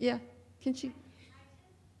 Yeah, can she?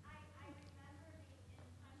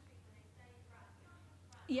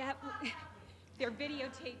 Yeah, they're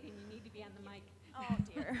videotaping. You need to be on the mic. Oh,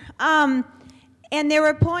 dear. And there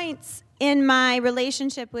were points in my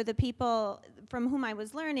relationship with the people from whom I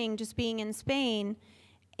was learning, just being in Spain,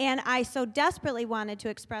 and I so desperately wanted to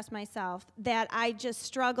express myself that I just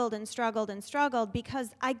struggled and struggled and struggled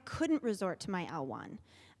because I couldn't resort to my L1.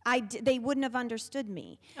 They wouldn't have understood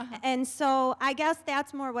me. And so I guess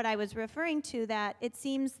that's more what I was referring to, that it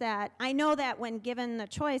seems that I know that when given the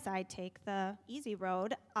choice, I take the easy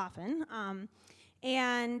road often.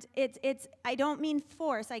 And I don't mean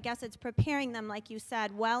force, I guess it's preparing them, like you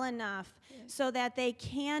said, well enough so that they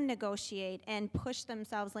can negotiate and push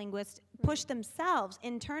themselves push themselves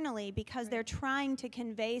internally, because they're trying to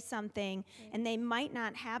convey something and they might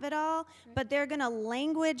not have it all, but they're going to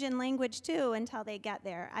language and language too until they get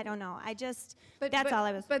there. I don't know. That's all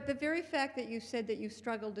I was. But the very fact that you said that you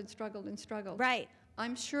struggled and struggled and struggled. Right.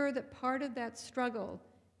 I'm sure that part of that struggle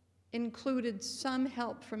included some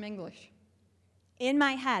help from English. In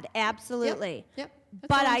my head, absolutely. Yep.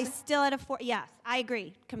 But I still had yes, I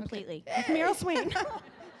agree completely. Okay. Merrill Swain.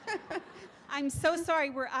 I'm so sorry,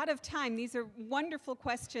 we're out of time. These are wonderful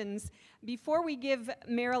questions. Before we give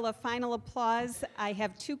Merrill a final applause, I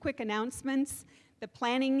have two quick announcements. The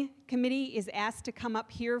planning committee is asked to come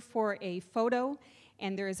up here for a photo,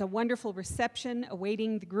 and there is a wonderful reception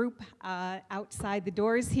awaiting the group outside the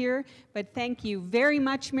doors here. But thank you very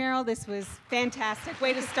much, Merrill. This was fantastic.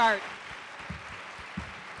 Way to start.